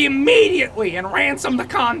 open it immediately and ransom the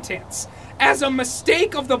contents. As a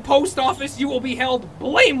mistake of the post office, you will be held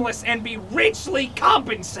blameless and be richly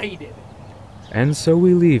compensated. and so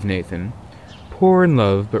we leave Nathan, poor in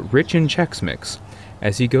love but rich in Chex Mix,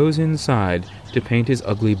 as he goes inside to paint his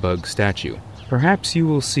ugly bug statue. Perhaps you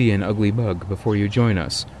will see an ugly bug before you join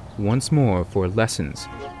us once more for lessons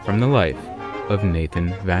from the life of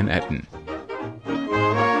Nathan Van Etten.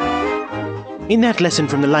 In that lesson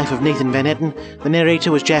from the life of Nathan Van Etten, the narrator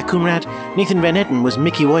was Jack Coonrad, Nathan Van Etten was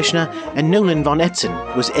Mickey Wojcina, and Nolan von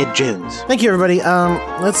Etzen was Ed Jones. Thank you, everybody.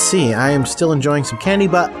 Let's see. I am still enjoying some candy,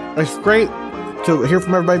 but it's great to hear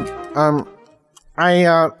from everybody.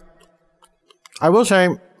 I will say,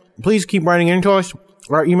 please keep writing into us.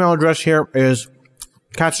 Our email address here is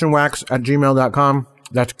castinwax@gmail.com.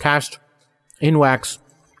 That's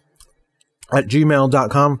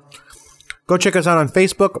castinwax@gmail.com. Go check us out on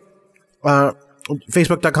Facebook.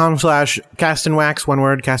 Facebook.com/castinwax, one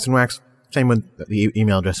word, castinwax. Same with the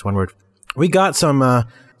email address, one word. We got some,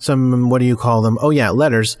 what do you call them? Oh yeah,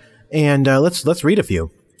 letters. And, let's read a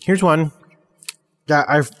few. Here's one that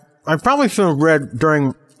I probably should have read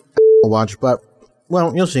during watch, but,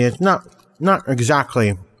 well, you'll see. It's not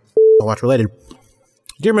exactly watch related.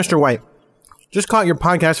 Dear Mr. White, just caught your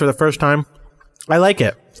podcast for the first time. I like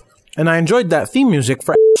it. And I enjoyed that theme music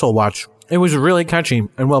for Asshole Watch. It was really catchy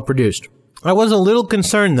and well produced. I was a little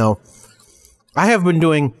concerned though. I have been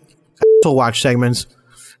doing Asshole Watch segments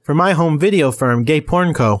for my home video firm, Gay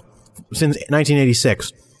Porn Co., since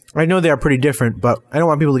 1986. I know they are pretty different, but I don't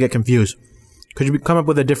want people to get confused. Could you come up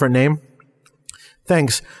with a different name?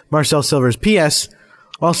 Thanks, Marcel Silvers. P.S.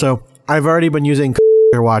 Also, I've already been using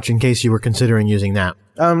Watch in case you were considering using that.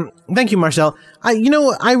 Thank you, Marcel.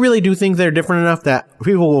 I really do think they're different enough that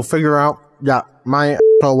people will figure out that my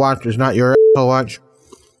watch is not your watch.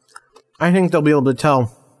 I think they'll be able to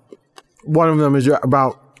tell one of them is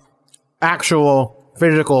about actual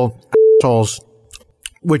physical assholes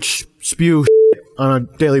which spew on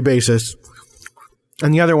a daily basis,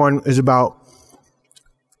 and the other one is about,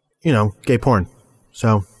 gay porn.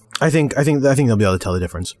 So I think they'll be able to tell the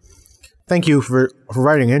difference. Thank you for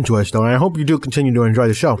writing into us, though, and I hope you do continue to enjoy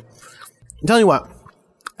the show. I'll tell you what,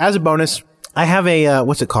 as a bonus, I have a,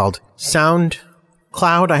 what's it called?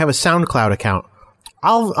 SoundCloud? I have a SoundCloud account.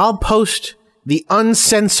 I'll post the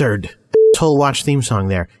uncensored Asshole Watch theme song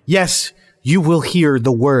there. Yes, you will hear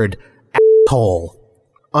the word asshole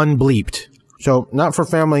unbleeped. So, not for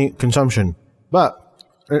family consumption, but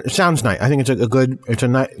it sounds nice. I think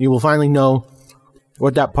you will finally know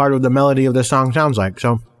what that part of the melody of the song sounds like.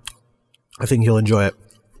 So, I think you'll enjoy it.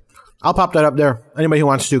 I'll pop that up there. Anybody who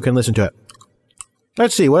wants to can listen to it.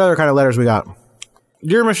 Let's see, what other kind of letters we got?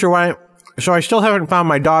 Dear Mr. White, so I still haven't found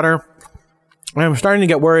my daughter. I'm starting to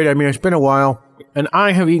get worried. I mean, it's been a while, and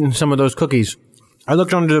I have eaten some of those cookies. I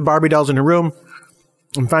looked under the Barbie dolls in her room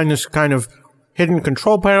and find this kind of hidden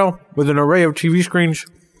control panel with an array of TV screens.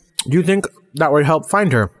 Do you think that would help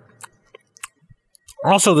find her?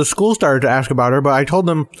 Also, the school started to ask about her, but I told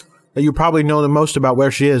them that you probably know the most about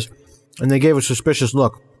where she is, and they gave a suspicious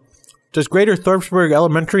look. Does Greater Thorpsburg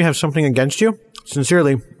Elementary have something against you?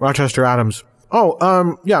 Sincerely, Rochester Adams.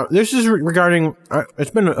 Oh, yeah, this is regarding, it's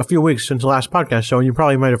been a few weeks since the last podcast, so you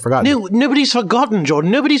probably might have forgotten. No, nobody's forgotten, Jordan.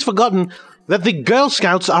 Nobody's forgotten that the Girl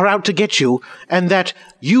Scouts are out to get you, and that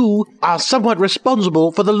you are somewhat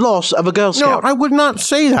responsible for the loss of a Girl Scout. No, I would not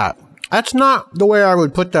say that. That's not the way I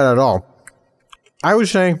would put that at all. I would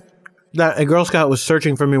say that a Girl Scout was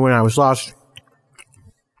searching for me when I was lost,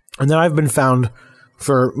 and that I've been found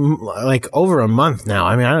for, like, over a month now.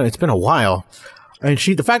 I mean, it's been a while. And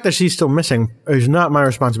the fact that she's still missing is not my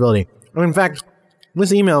responsibility. In fact,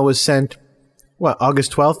 this email was sent,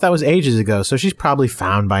 August 12th? That was ages ago, so she's probably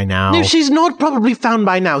found by now. No, she's not probably found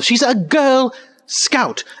by now. She's a Girl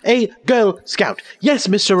Scout. A Girl Scout. Yes,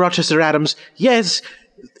 Mr. Rochester Adams. Yes,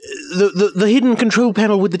 the hidden control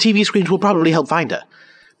panel with the TV screens will probably help find her.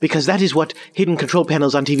 Because that is what hidden control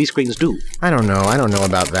panels on TV screens do. I don't know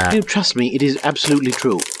about that. No, trust me, it is absolutely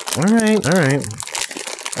true. All right.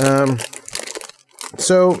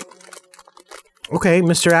 So, okay,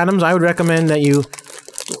 Mr. Adams, I would recommend that you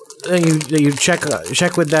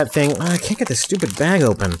check with that thing. Oh, I can't get this stupid bag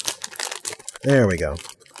open. There we go.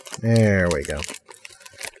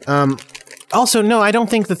 Also, no, I don't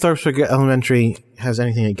think the Thorpsburg Elementary has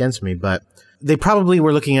anything against me, but they probably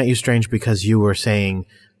were looking at you strange because you were saying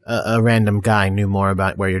a random guy knew more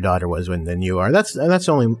about where your daughter was than you are. That's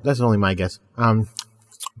only my guess.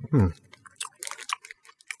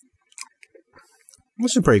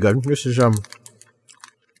 This is pretty good. This is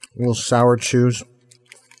little sour chews.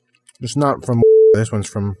 It's not from. This one's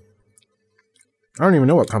from. I don't even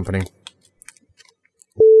know what company.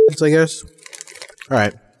 I guess. All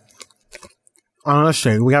right. Let's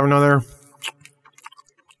see. We have another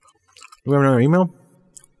email?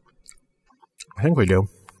 I think we do.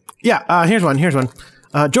 Yeah, here's one.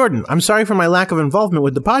 Jordan, I'm sorry for my lack of involvement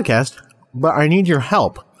with the podcast, but I need your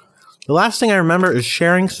help. The last thing I remember is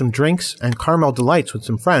sharing some drinks and caramel delights with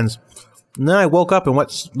some friends, and then I woke up in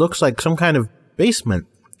what looks like some kind of basement.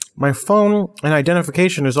 My phone and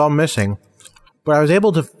identification is all missing, but I was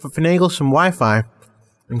able to finagle some Wi-Fi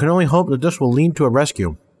and can only hope that this will lead to a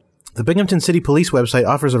rescue. The Binghamton City Police website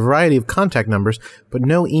offers a variety of contact numbers, but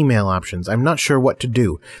no email options. I'm not sure what to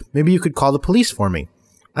do. Maybe you could call the police for me.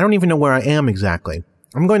 I don't even know where I am exactly.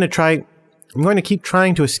 I'm going to keep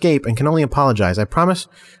trying to escape and can only apologize. I promise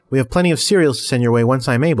we have plenty of cereals to send your way once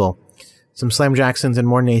I'm able. Some Slam Jacksons and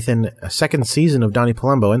more Nathan, a second season of Donnie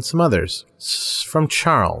Palumbo, and some others. From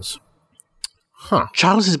Charles. Huh.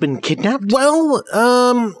 Charles has been kidnapped? Well,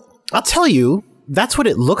 I'll tell you, that's what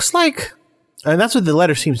it looks like. And that's what the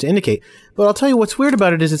letter seems to indicate. But I'll tell you what's weird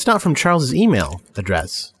about it is it's not from Charles's email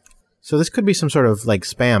address. So this could be some sort of,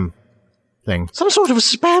 spam thing. Some sort of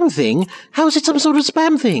spam thing? How is it some sort of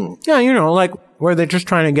spam thing? Yeah, where they're just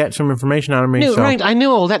trying to get some information out of me. No, right, I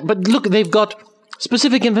know all that, but look, they've got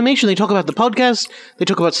specific information. They talk about the podcast, they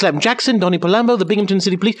talk about Slam Jackson, Donnie Palumbo, the Binghamton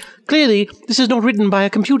City Police. Clearly, this is not written by a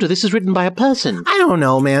computer, this is written by a person. I don't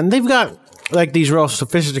know, man. They've got, these real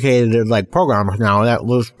sophisticated, programs now that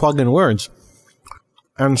will plug in words.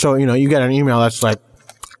 And so, you get an email that's like,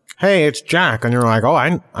 hey, it's Jack. And you're like, oh,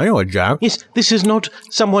 I know a Jack. Yes, this is not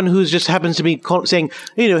someone who just happens to be saying,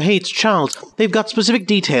 hey, it's Charles. They've got specific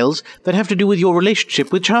details that have to do with your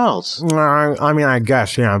relationship with Charles. I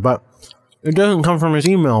guess, yeah, but it doesn't come from his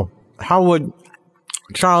email. How would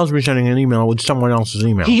Charles be sending an email with someone else's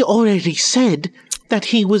email? He already said that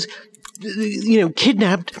he was,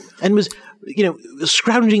 kidnapped and was,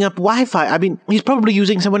 scrounging up Wi-Fi. I mean, he's probably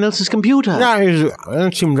using someone else's computer. Yeah,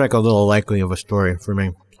 that seems like a little likely of a story for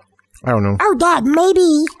me. I don't know. Oh, Dad,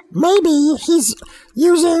 maybe he's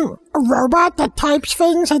using a robot that types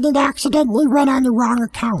things and then accidentally went on the wrong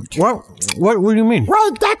account. What do you mean?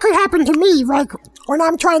 Well, that could happen to me, when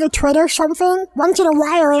I'm trying to Twitter something, once in a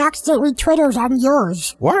while it accidentally Twitters on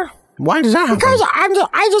yours. What? Why does that happen? Because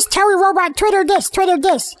I just tell the robot, Twitter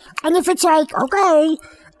this. And if it's like, okay,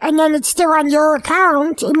 and then it's still on your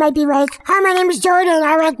account, it might be like, hi, my name is Jordan,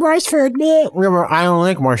 I like Morse food. Remember, I don't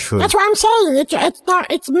like Morse food. That's what I'm saying.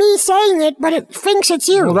 It's me saying it, but it thinks it's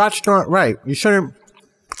you. Well, that's not right. You shouldn't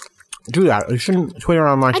do that. You shouldn't Twitter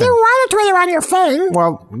on my I thing. didn't want to Twitter on your thing.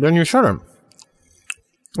 Well, then you shouldn't.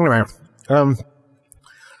 Anyway, I'm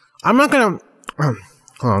not gonna...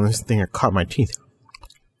 Oh, this thing caught my teeth.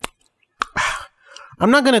 I'm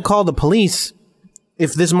not gonna call the police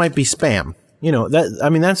if this might be spam. You know,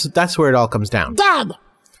 that's where it all comes down. Dad,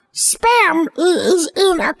 spam is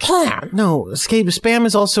in a can. No, spam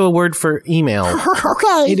is also a word for email.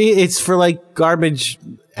 Okay. It's for, like, garbage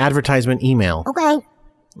advertisement email. Okay.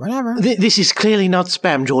 Whatever. This is clearly not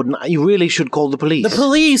spam, Jordan. You really should call the police. The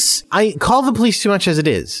police? I call the police too much as it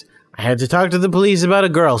is. I had to talk to the police about a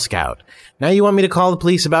Girl Scout. Now you want me to call the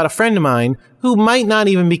police about a friend of mine who might not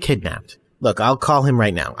even be kidnapped. Look, I'll call him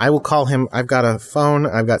right now. I will call him. I've got a phone.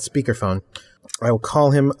 I've got speakerphone. I will call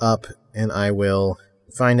him up and I will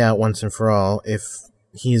find out once and for all if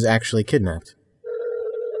he's actually kidnapped.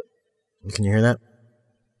 Can you hear that?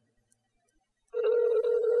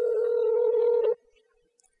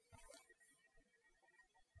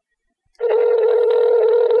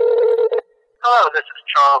 Hello, this is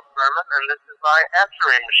Charles Berman, and this is my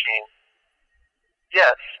answering machine.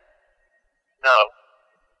 Yes. No.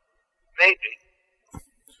 Maybe.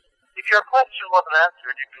 If your question wasn't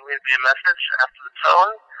answered, you can leave me a message after the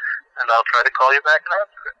tone, and I'll try to call you back and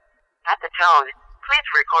answer it. At the tone, please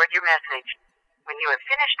record your message. When you have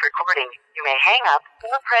finished recording, you may hang up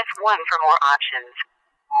or press 1 for more options.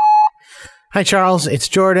 Hi, Charles. It's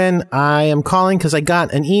Jordan. I am calling because I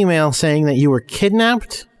got an email saying that you were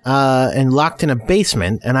kidnapped and locked in a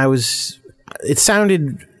basement, and it was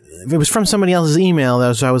from somebody else's email,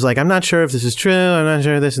 though, so I was like, I'm not sure if this is true, I'm not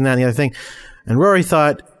sure this and that and the other thing. And Rory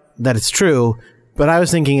thought that it's true, but I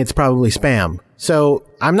was thinking it's probably spam. So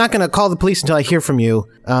I'm not going to call the police until I hear from you,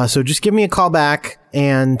 so just give me a call back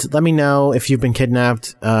and let me know if you've been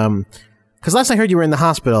kidnapped. Because last I heard you were in the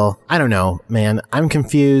hospital. I don't know, man. I'm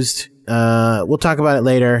confused. We'll talk about it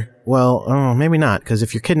later. Well, maybe not, because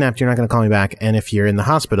if you're kidnapped, you're not going to call me back, and if you're in the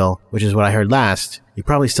hospital, which is what I heard last, you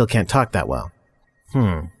probably still can't talk that well.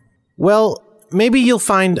 Well, maybe you'll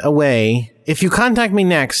find a way. If you contact me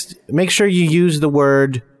next, make sure you use the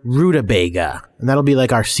word rutabaga, and that'll be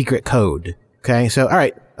like our secret code. Okay, so, all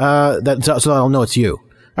right, so I'll know it's you.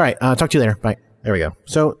 All right, talk to you later. Bye. There we go.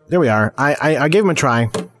 So, there we are. I gave him a try.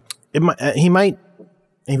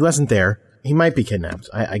 He wasn't there. He might be kidnapped,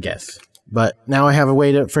 I guess. But now I have a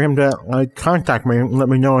way for him to contact me and let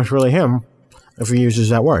me know it's really him if he uses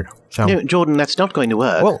that word. So, no, Jordan, that's not going to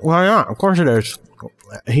work. Well, why not? Of course it is.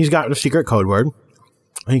 He's got the secret code word.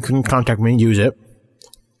 He can contact me and use it.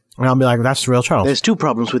 And I'll be like, that's the real Charles. There's two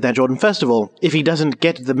problems with that, Jordan. First of all, if he doesn't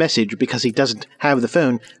get the message because he doesn't have the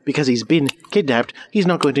phone, because he's been kidnapped, he's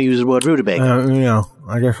not going to use the word rutabaga.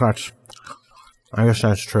 I guess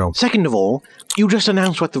that's true. Second of all, you just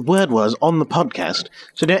announced what the word was on the podcast,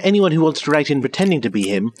 so now anyone who wants to write in pretending to be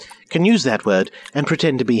him can use that word and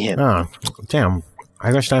pretend to be him. Oh, damn.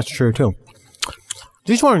 I guess that's true, too.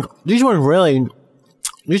 These ones really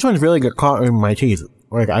get caught in my teeth.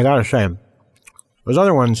 Like, I gotta say. Those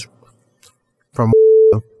other ones from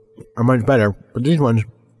are much better, but these ones,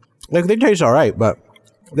 like, they taste alright, but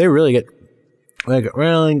they really get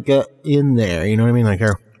in there, you know what I mean? Like,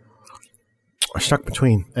 they're stuck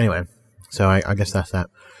between. Anyway, so I guess that's that.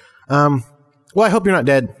 Well, I hope you're not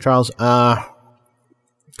dead, Charles.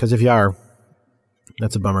 Because if you are,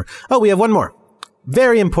 that's a bummer. Oh, we have one more.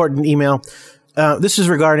 Very important email. This is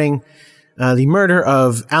regarding the murder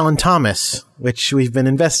of Alan Thomas, which we've been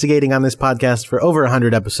investigating on this podcast for over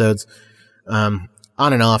 100 episodes, on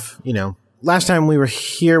and off, you know. Last time we were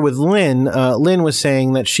here with Lynn, Lynn was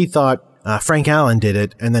saying that she thought Frank Allen did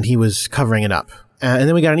it and that he was covering it up. And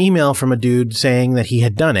then we got an email from a dude saying that he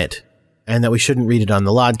had done it and that we shouldn't read it on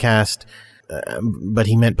the Lodcast, but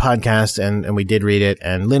he meant podcast, and we did read it.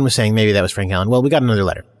 And Lynn was saying maybe that was Frank Allen. Well, we got another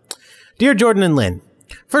letter. Dear Jordan and Lynn,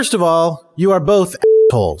 first of all, you are both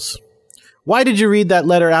assholes. Why did you read that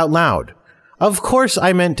letter out loud? Of course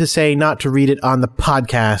I meant to say not to read it on the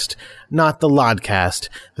podcast, not the Lodcast.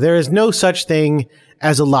 There is no such thing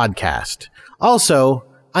as a Lodcast. Also,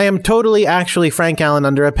 I am totally actually Frank Allen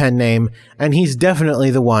under a pen name, and he's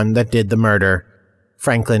definitely the one that did the murder,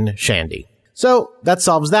 Franklin Shandy. So, that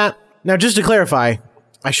solves that. Now, just to clarify,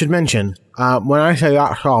 I should mention, when I say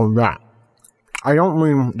that solves that, I don't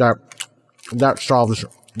mean that solves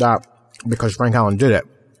that because Frank Allen did it.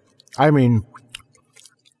 I mean,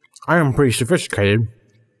 I am pretty sophisticated.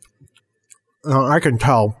 I can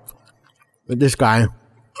tell that this guy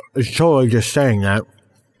is totally just saying that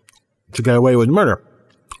to get away with murder.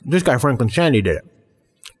 This guy, Franklin Sandy, did it.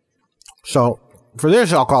 So, for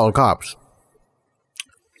this, I'll call the cops.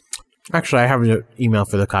 Actually, I have an email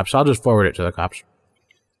for the cops, so I'll just forward it to the cops.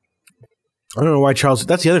 I don't know why Charles...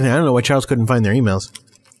 That's the other thing. I don't know why Charles couldn't find their emails.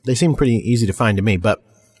 They seem pretty easy to find to me, but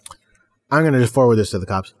I'm going to just forward this to the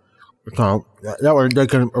cops. So, that way they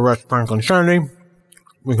can arrest Franklin Sandy.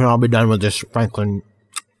 We can all be done with this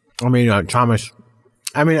Alan Thomas.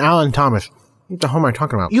 What the hell am I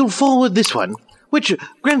talking about? You'll forward this one, which,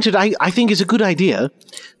 granted, I think is a good idea,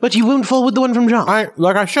 but you won't forward the one from Charles.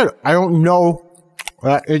 Like I said, I don't know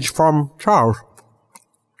that it's from Charles.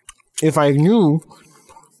 If I knew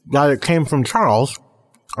that it came from Charles,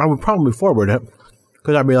 I would probably forward it,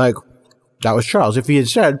 because I'd be like, that was Charles. If he had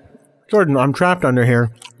said, Jordan, I'm trapped under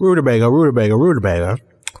here, rutabaga,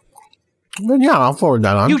 then yeah, I'll forward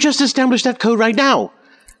that on. You just established that code right now.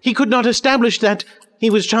 He could not establish that he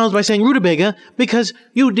was Charles by saying rutabaga because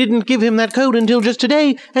you didn't give him that code until just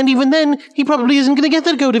today, and even then, he probably isn't going to get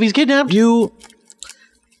that code if he's kidnapped. You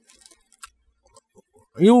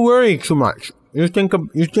worry too much. You think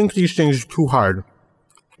these things too hard.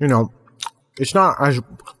 You know, it's not as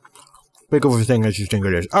big of a thing as you think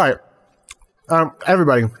it is. All right,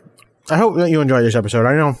 everybody, I hope that you enjoyed this episode.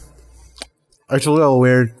 I know it's a little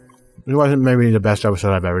weird. It wasn't maybe the best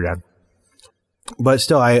episode I've ever done, but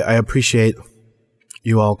still, I appreciate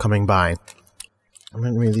you all coming by. How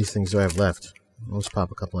many of these things do I have left? Let's pop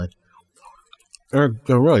a couple in.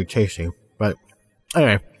 They're really tasty, but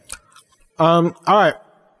anyway. All right.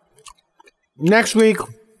 Next week,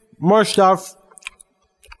 more stuff.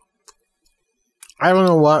 I don't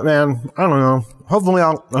know what, man. I don't know. Hopefully,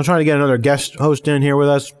 I'll try to get another guest host in here with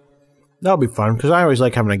us. That'll be fun, because I always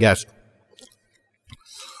like having a guest.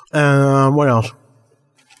 What else?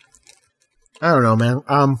 I don't know, man.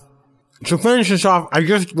 To finish this off, I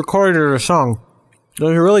just recorded a song.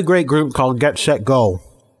 There's a really great group called Get Set Go.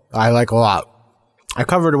 I like a lot. I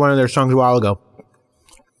covered one of their songs a while ago.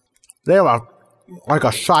 They have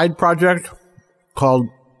a side project called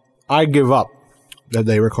I Give Up that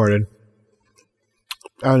they recorded.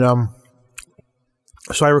 And,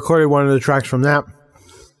 so I recorded one of the tracks from that.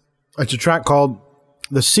 It's a track called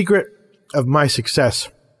The Secret of My Success.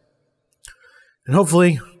 And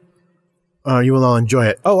hopefully, you will all enjoy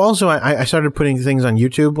it. Oh, also, I started putting things on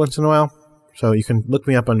YouTube once in a while. So you can look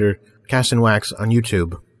me up under Cast and Wax on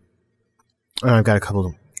YouTube. I've got a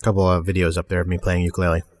couple of videos up there of me playing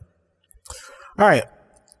ukulele. All right.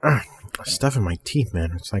 Stuff in my teeth,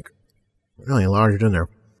 man. It's like really large in there.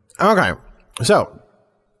 Okay. So,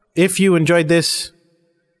 if you enjoyed this,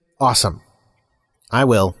 awesome. I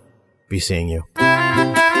will be seeing you.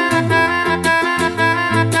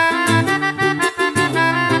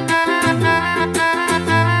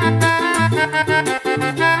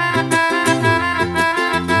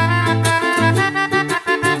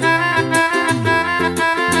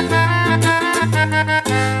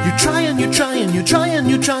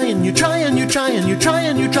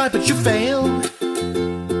 You try, but you fail.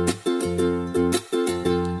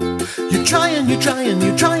 You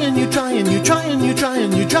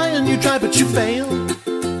try, but you fail.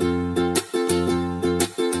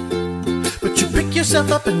 But you pick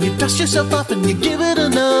yourself up and you dust yourself off and you give it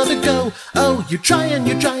another go. Oh, you try,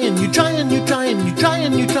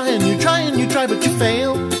 but you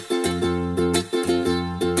fail.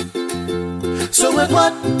 So at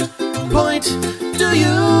what point do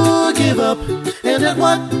you give up? And at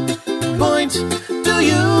what point do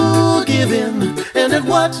you give in? And at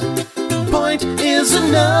what point is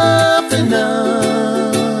enough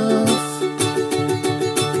enough?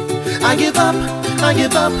 I give up, I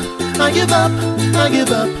give up, I give up, I give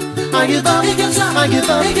up, I give up, he gives up, I give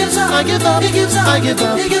up, he gives up, I give up, he gives up, I give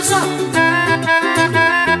up, he gives up.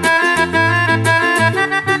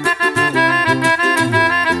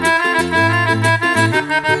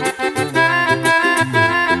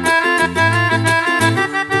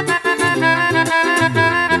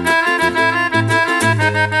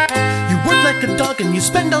 And you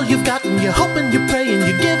spend all you've got and you hope and you pray and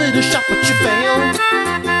you give it a shot, but you fail.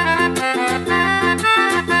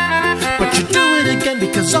 But you do it again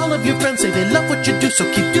because all of your friends say they love what you do, so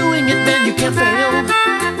keep doing it, man, you can't fail.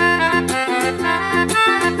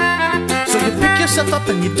 So you pick yourself up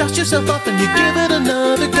and you dust yourself off and you give it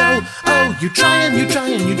another go. Oh, you try,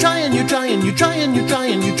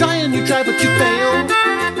 but you fail.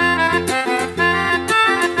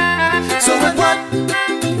 So at what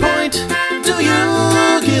point do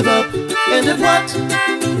you give up? And at what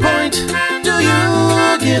point do you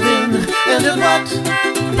give in? And at what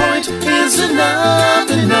point is enough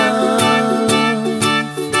enough?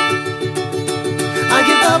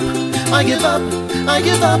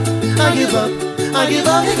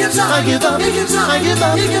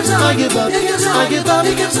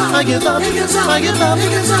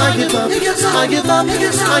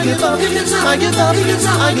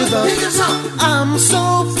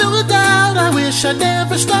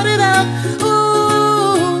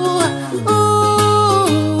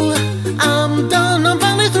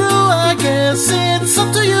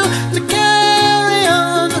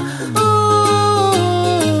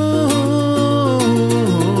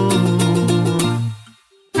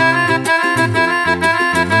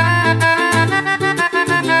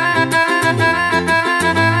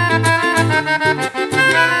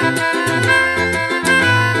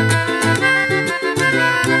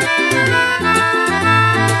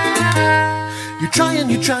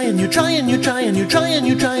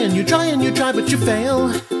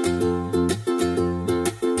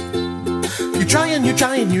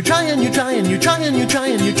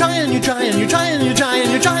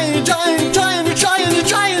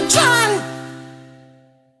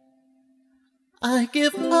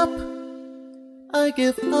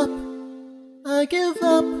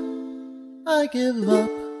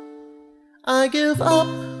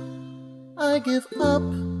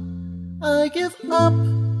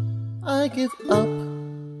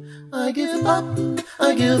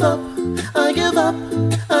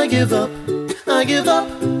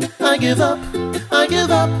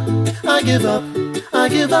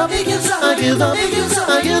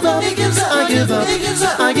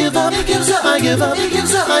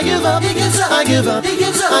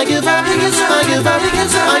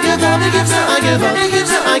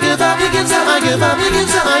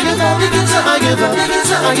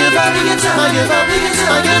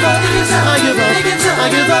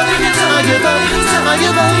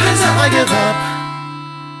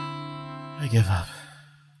 I give up.